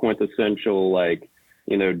 you know, quintessential, like,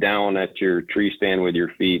 you know, down at your tree stand with your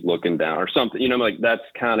feet looking down or something, you know, like that's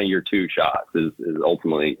kind of your 2 shots is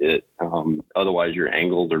ultimately it. Otherwise your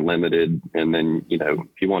angles are limited. And then, you know,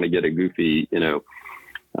 if you want to get a goofy, you know,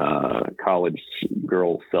 college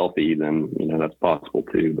girl selfie, then, you know, that's possible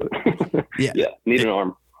too, but need an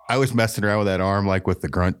arm. I was messing around with that arm, like with the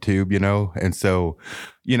grunt tube, you know? And so,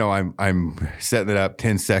 you know, I'm setting it up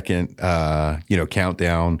 10-second, you know,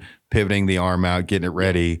 countdown, pivoting the arm out, getting it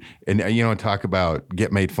ready. And, you know, talk about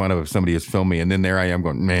get made fun of if somebody is filming. And then there I am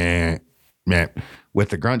going, meh, with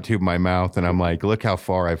the grunt tube in my mouth. And I'm like, look how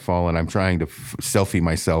far I've fallen. I'm trying to selfie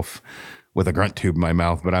myself with a grunt tube in my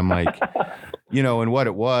mouth. But I'm like, you know, and what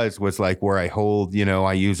it was like where I hold, you know,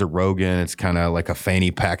 I use a Rogan. It's kind of like a fanny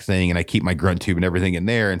pack thing. And I keep my grunt tube and everything in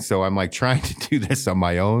there. And so I'm like trying to do this on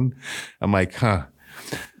my own. I'm like, I'd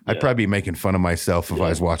probably be making fun of myself if I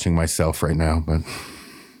was watching myself right now. But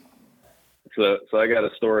So I got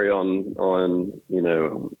a story on, you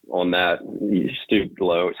know, on that. You stooped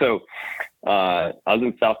low. So I was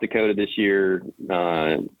in South Dakota this year,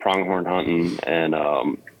 pronghorn hunting, and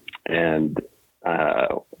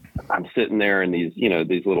I'm sitting there in these, you know,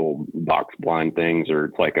 these little box blind things, or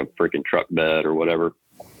it's like a freaking truck bed or whatever.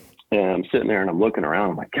 And I'm sitting there and I'm looking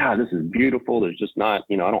around. I'm like, God, this is beautiful. There's just not,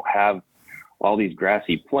 you know, I don't have all these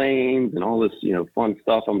grassy plains and all this, you know, fun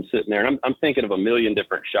stuff. I'm sitting there and I'm thinking of a million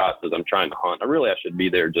different shots as I'm trying to hunt. I should be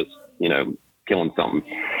there just, you know, killing something.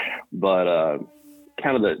 But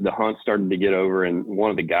kind of the hunt started to get over, and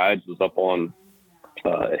one of the guides was up on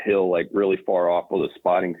a hill, like really far off with a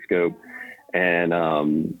spotting scope. And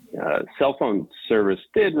cell phone service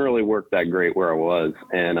didn't really work that great where I was.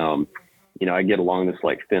 And, you know, I get along this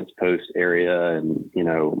like fence post area, and, you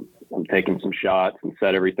know, I'm taking some shots and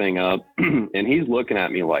set everything up. And he's looking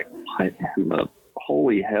at me like, what in the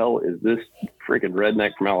holy hell is this freaking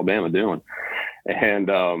redneck from Alabama doing? And,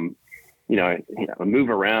 you know, I move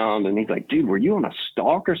around, and he's like, dude, were you on a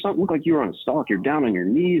stalk or something? Look like you were on a stalk. You're down on your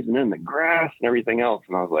knees and in the grass and everything else.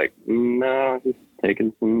 And I was like, no, just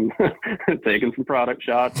taking some product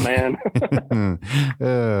shots, man.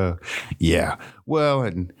 Yeah. Well,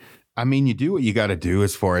 and I mean, you do what you got to do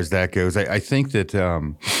as far as that goes. I think that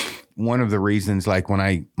one of the reasons, like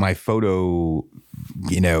when my photo,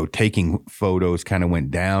 you know, taking photos kind of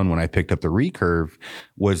went down when I picked up the recurve,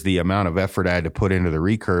 was the amount of effort I had to put into the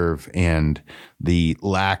recurve and the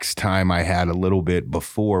lax time I had a little bit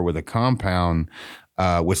before with a compound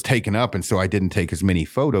was taken up. And so I didn't take as many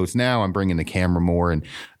photos. Now I'm bringing the camera more. And,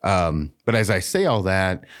 but as I say all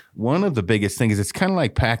that, one of the biggest things is it's kind of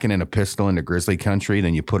like packing in a pistol into grizzly country.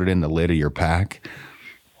 Then you put it in the lid of your pack.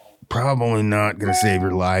 probably not going to save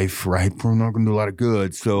your life, right? Probably not going to do a lot of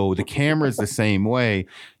good. So the camera is the same way.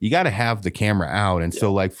 You got to have the camera out. And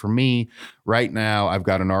so like for me right now, I've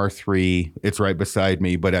got an R3. It's right beside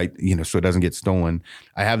me, but so it doesn't get stolen.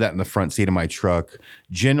 I have that in the front seat of my truck,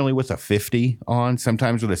 generally with a 50 on,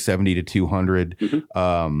 sometimes with a 70 to 200.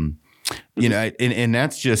 And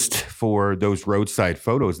that's just for those roadside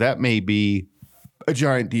photos. That may be a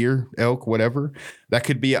giant deer, elk, whatever. That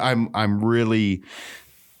could be, I'm really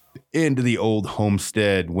into the old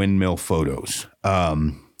homestead windmill photos.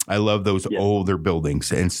 I love those older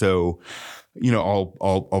buildings. And so,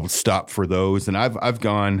 I'll stop for those. And I've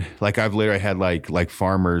gone, like I've literally had like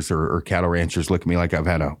farmers or cattle ranchers look at me like I've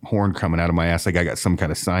had a horn coming out of my ass. Like I got some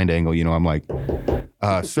kind of signed angle, I'm like,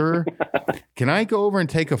 sir, can I go over and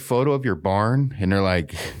take a photo of your barn? And they're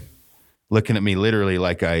like looking at me literally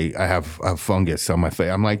like I have a fungus on my face.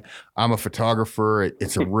 I'm like, I'm a photographer.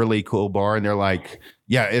 It's a really cool barn. They're like,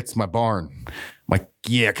 yeah, it's my barn. I'm like,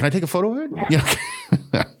 yeah, can I take a photo of it?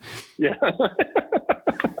 Yeah.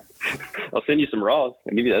 I'll send you some raws.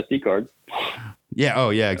 I'll give you the SD card. Yeah. Oh,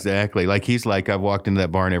 yeah, exactly. Like he's like, I've walked into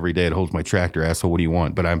that barn every day. It holds my tractor, asshole. What do you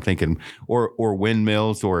want? But I'm thinking, or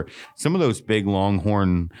windmills, or some of those big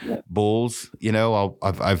longhorn bulls.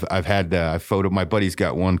 I've had I photo. My buddy's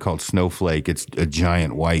got one called Snowflake. It's a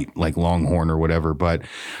giant white like longhorn or whatever. But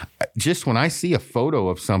just when I see a photo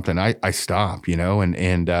of something, I stop.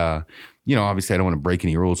 Obviously I don't want to break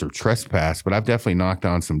any rules or trespass, but I've definitely knocked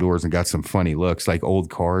on some doors and got some funny looks, like old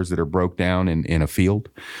cars that are broke down in a field.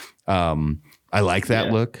 I like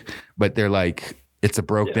that look, but they're like, it's a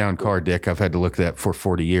broke down car, Dick. I've had to look at that for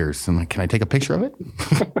 40 years. I'm like, can I take a picture of it?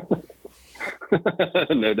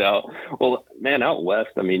 No doubt. Well, man, out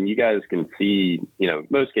west, I mean, you guys can see,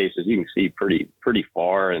 most cases you can see pretty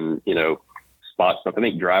far and, spot stuff. I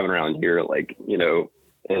think driving around here, like,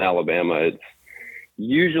 in Alabama, it's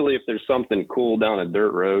usually if there's something cool down a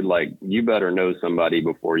dirt road, like you better know somebody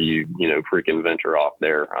before you, freaking venture off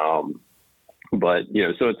there. But,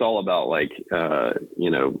 so it's all about like,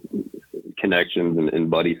 connections and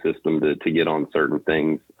buddy system to get on certain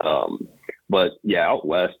things. But yeah, out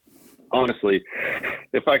west, honestly,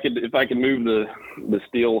 if I could move the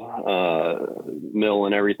steel mill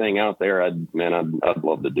and everything out there, I'd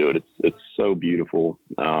love to do it. It's so beautiful.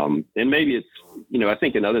 And maybe it's, I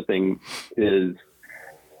think another thing is,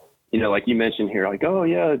 like you mentioned here, like, oh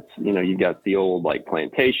yeah, it's, you've got the old like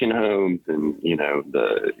plantation homes and,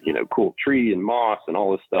 the, cool tree and moss and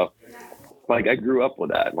all this stuff. Like I grew up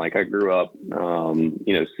with that. Like I grew up,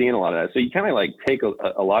 seeing a lot of that. So you kind of like take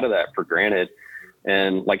a lot of that for granted.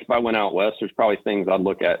 And like, if I went out west, there's probably things I'd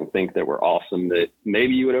look at and think that were awesome that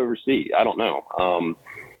maybe you would oversee. I don't know.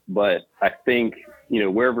 But I think,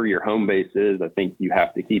 wherever your home base is, I think you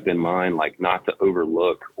have to keep in mind, like not to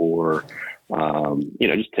overlook or,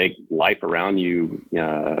 just take life around you,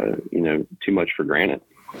 too much for granted.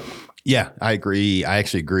 Yeah, I agree. I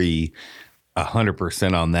actually agree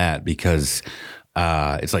 100% on that because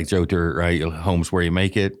it's like Joe Dirt, right? Home's where you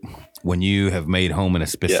make it. When you have made home in a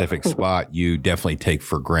specific spot, you definitely take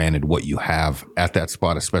for granted what you have at that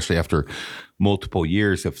spot, especially after multiple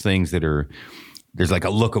years of things that are, there's like a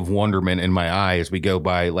look of wonderment in my eye as we go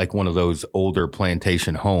by like one of those older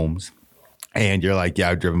plantation homes. And you're like, yeah,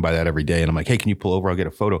 I've driven by that every day. And I'm like, hey, can you pull over? I'll get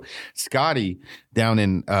a photo. Scotty down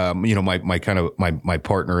in, my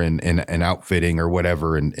partner in outfitting or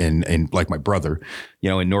whatever. And like my brother,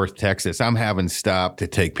 in North Texas, I'm having stopped to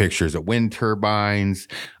take pictures of wind turbines.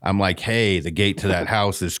 I'm like, hey, the gate to that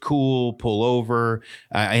house is cool. Pull over.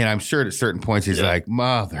 And I'm sure at certain points he's like,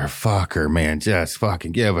 motherfucker, man, just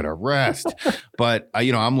fucking give it a rest. But,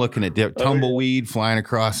 I'm looking at tumbleweed flying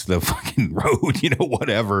across the fucking road,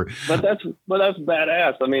 whatever. But that's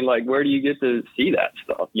badass. I mean, like, where do you get to see that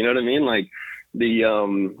stuff? You know what I mean? Like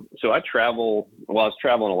so I travel, I was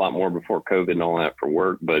traveling a lot more before COVID and all that for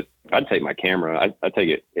work, but I'd take my camera. I take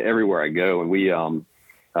it everywhere I go. And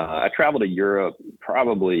I travel to Europe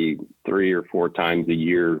probably 3 or 4 times a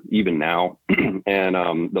year, even now.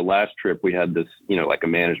 And the last trip we had this, like a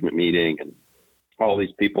management meeting and all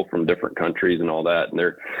these people from different countries and all that. And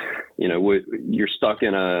they're, you're stuck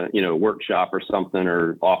in a, workshop or something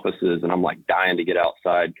or offices. And I'm like dying to get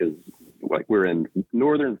outside because like we're in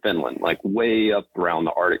northern Finland, like way up around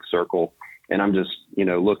the Arctic Circle. And I'm just,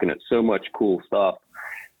 looking at so much cool stuff.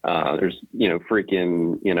 There's,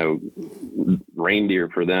 freaking, reindeer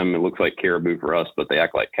for them. It looks like caribou for us, but they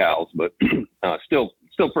act like cows, but still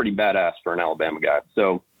pretty badass for an Alabama guy.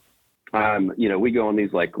 So, we go on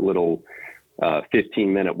these like little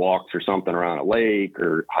 15-minute walks or something around a lake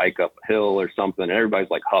or hike up a hill or something. And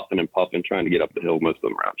everybody's like huffing and puffing, trying to get up the hill. Most of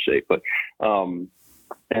them are out of shape, but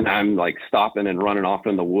and I'm like stopping and running off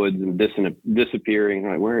in the woods and disappearing.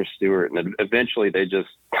 I'm like, where is Stuart? And eventually they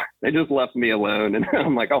just left me alone. And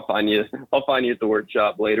I'm like, I'll find you at the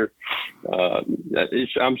workshop later.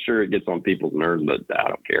 I'm sure it gets on people's nerves, but I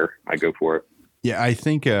don't care. I go for it. Yeah, I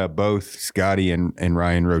think both Scotty and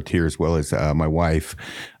Ryan Rotier, as well as my wife,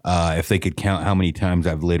 if they could count how many times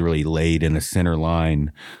I've literally laid in the center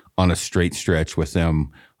line on a straight stretch with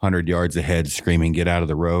them 100 yards ahead screaming, get out of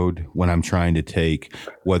the road, when I'm trying to take,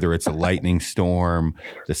 whether it's a lightning storm,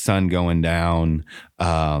 the sun going down,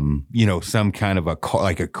 some kind of a car,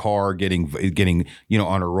 like a car getting,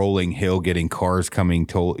 on a rolling hill, getting cars coming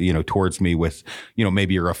towards me with,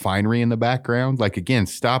 maybe a refinery in the background. Like, again,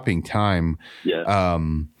 stopping time. Yeah.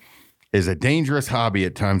 Is a dangerous hobby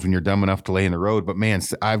at times when you're dumb enough to lay in the road. But man,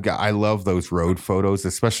 I love those road photos,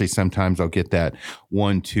 especially sometimes I'll get that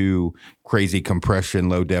 1-2 crazy compression,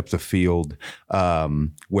 low depth of field,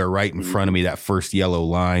 where right in front of me, that first yellow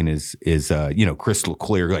line is crystal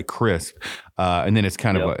clear, like crisp. And then it's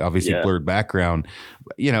kind of obviously blurred background,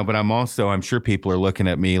 but I'm sure people are looking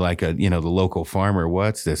at me like the local farmer.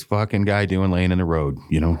 What's this fucking guy doing laying in the road,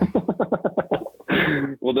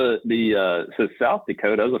 Well, so South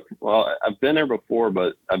Dakota, I've been there before,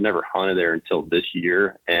 but I've never hunted there until this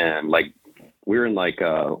year. And like, we're in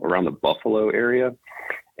around the Buffalo area,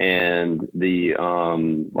 and the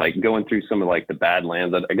going through some of like the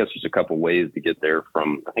Badlands. I guess there's a couple ways to get there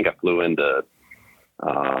from. I think I flew into,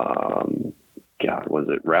 was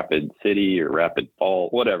it Rapid City or Rapid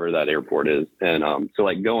Falls, whatever that airport is. And so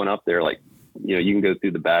like going up there, like, you can go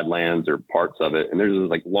through the Badlands or parts of it, and there's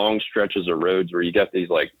like long stretches of roads where you got these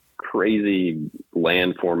like crazy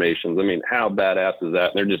land formations. I mean, how badass is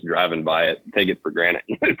that? They're just driving by it, take it for granted,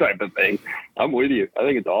 type of thing. I'm with you. I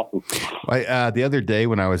think it's awesome. The other day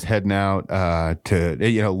when I was heading out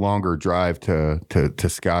to longer drive to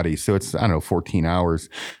Scotty, so it's 14 hours.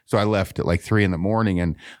 So I left at like 3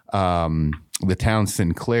 a.m, and the town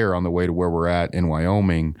Sinclair on the way to where we're at in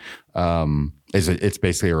Wyoming. It's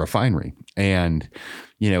basically a refinery, and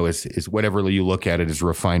is whatever you look at it as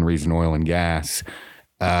refineries and oil and gas.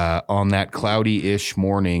 On that cloudy-ish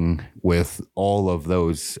morning with all of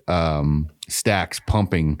those stacks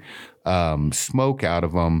pumping smoke out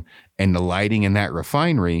of them, and the lighting in that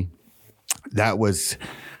refinery, that was.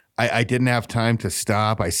 I didn't have time to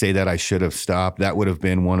stop. I say that I should have stopped. That would have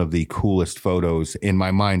been one of the coolest photos in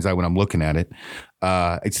my mind's eye when I'm looking at it.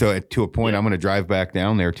 So to a point, I'm going to drive back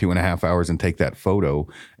down there 2.5 hours and take that photo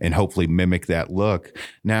and hopefully mimic that look.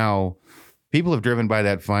 Now, people have driven by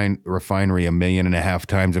that refinery 1.5 million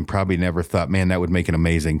times and probably never thought, man, that would make an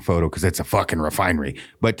amazing photo because it's a fucking refinery.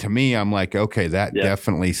 But to me, I'm like, okay, that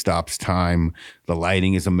definitely stops time. The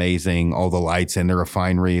lighting is amazing. All the lights in the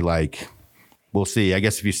refinery, like... We'll see. I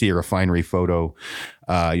guess if you see a refinery photo,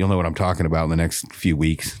 you'll know what I'm talking about in the next few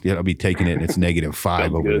weeks. I'll be taking it, and it's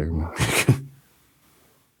 -5 over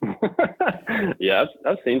there. Yeah,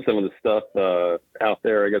 I've seen some of the stuff out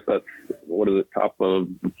there. I guess that's, what is it, top of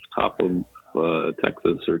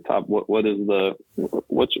Texas, or top? What's the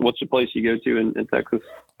place you go to in Texas?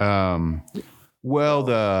 Well,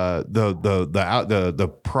 the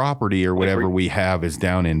property or whatever we have is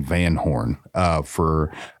down in Van Horn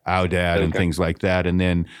for Aoudad and things like that, and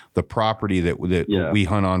then the property that we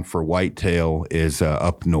hunt on for whitetail is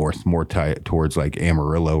up north, more towards like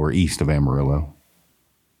Amarillo or east of Amarillo.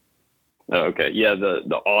 Oh, okay, yeah,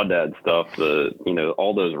 the Aoudad stuff,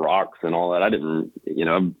 all those rocks and all that. I didn't,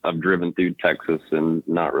 I've driven through Texas and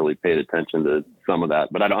not really paid attention to some of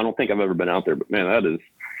that, but I don't think I've ever been out there. But man, that is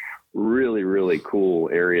really, really cool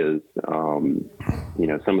areas.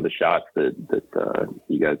 Some of the shots that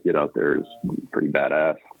you guys get out there is pretty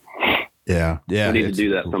badass. Yeah. I need to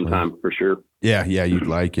do that sometime for sure. Yeah, you'd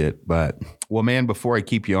like it. But well, man, before I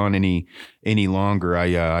keep you on any longer,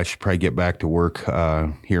 I should probably get back to work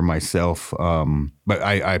here myself. But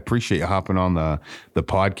I appreciate you hopping on the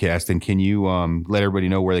podcast. And can you let everybody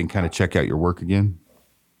know where they can kind of check out your work again?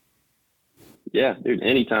 Yeah, dude,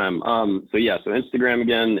 anytime. So Instagram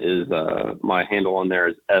again is my handle on there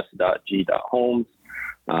is s.g.holmes.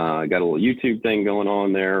 I got a little YouTube thing going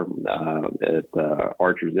on there at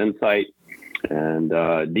Archer's Insight, and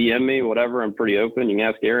DM me, whatever. I'm pretty open. You can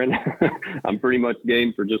ask Aaron. I'm pretty much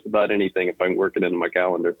game for just about anything if I can work it into my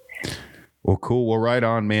calendar. Well, cool. Well, right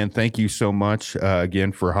on, man. Thank you so much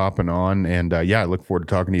again for hopping on, and I look forward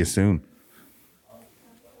to talking to you soon.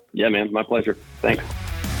 Yeah, man, my pleasure. Thanks.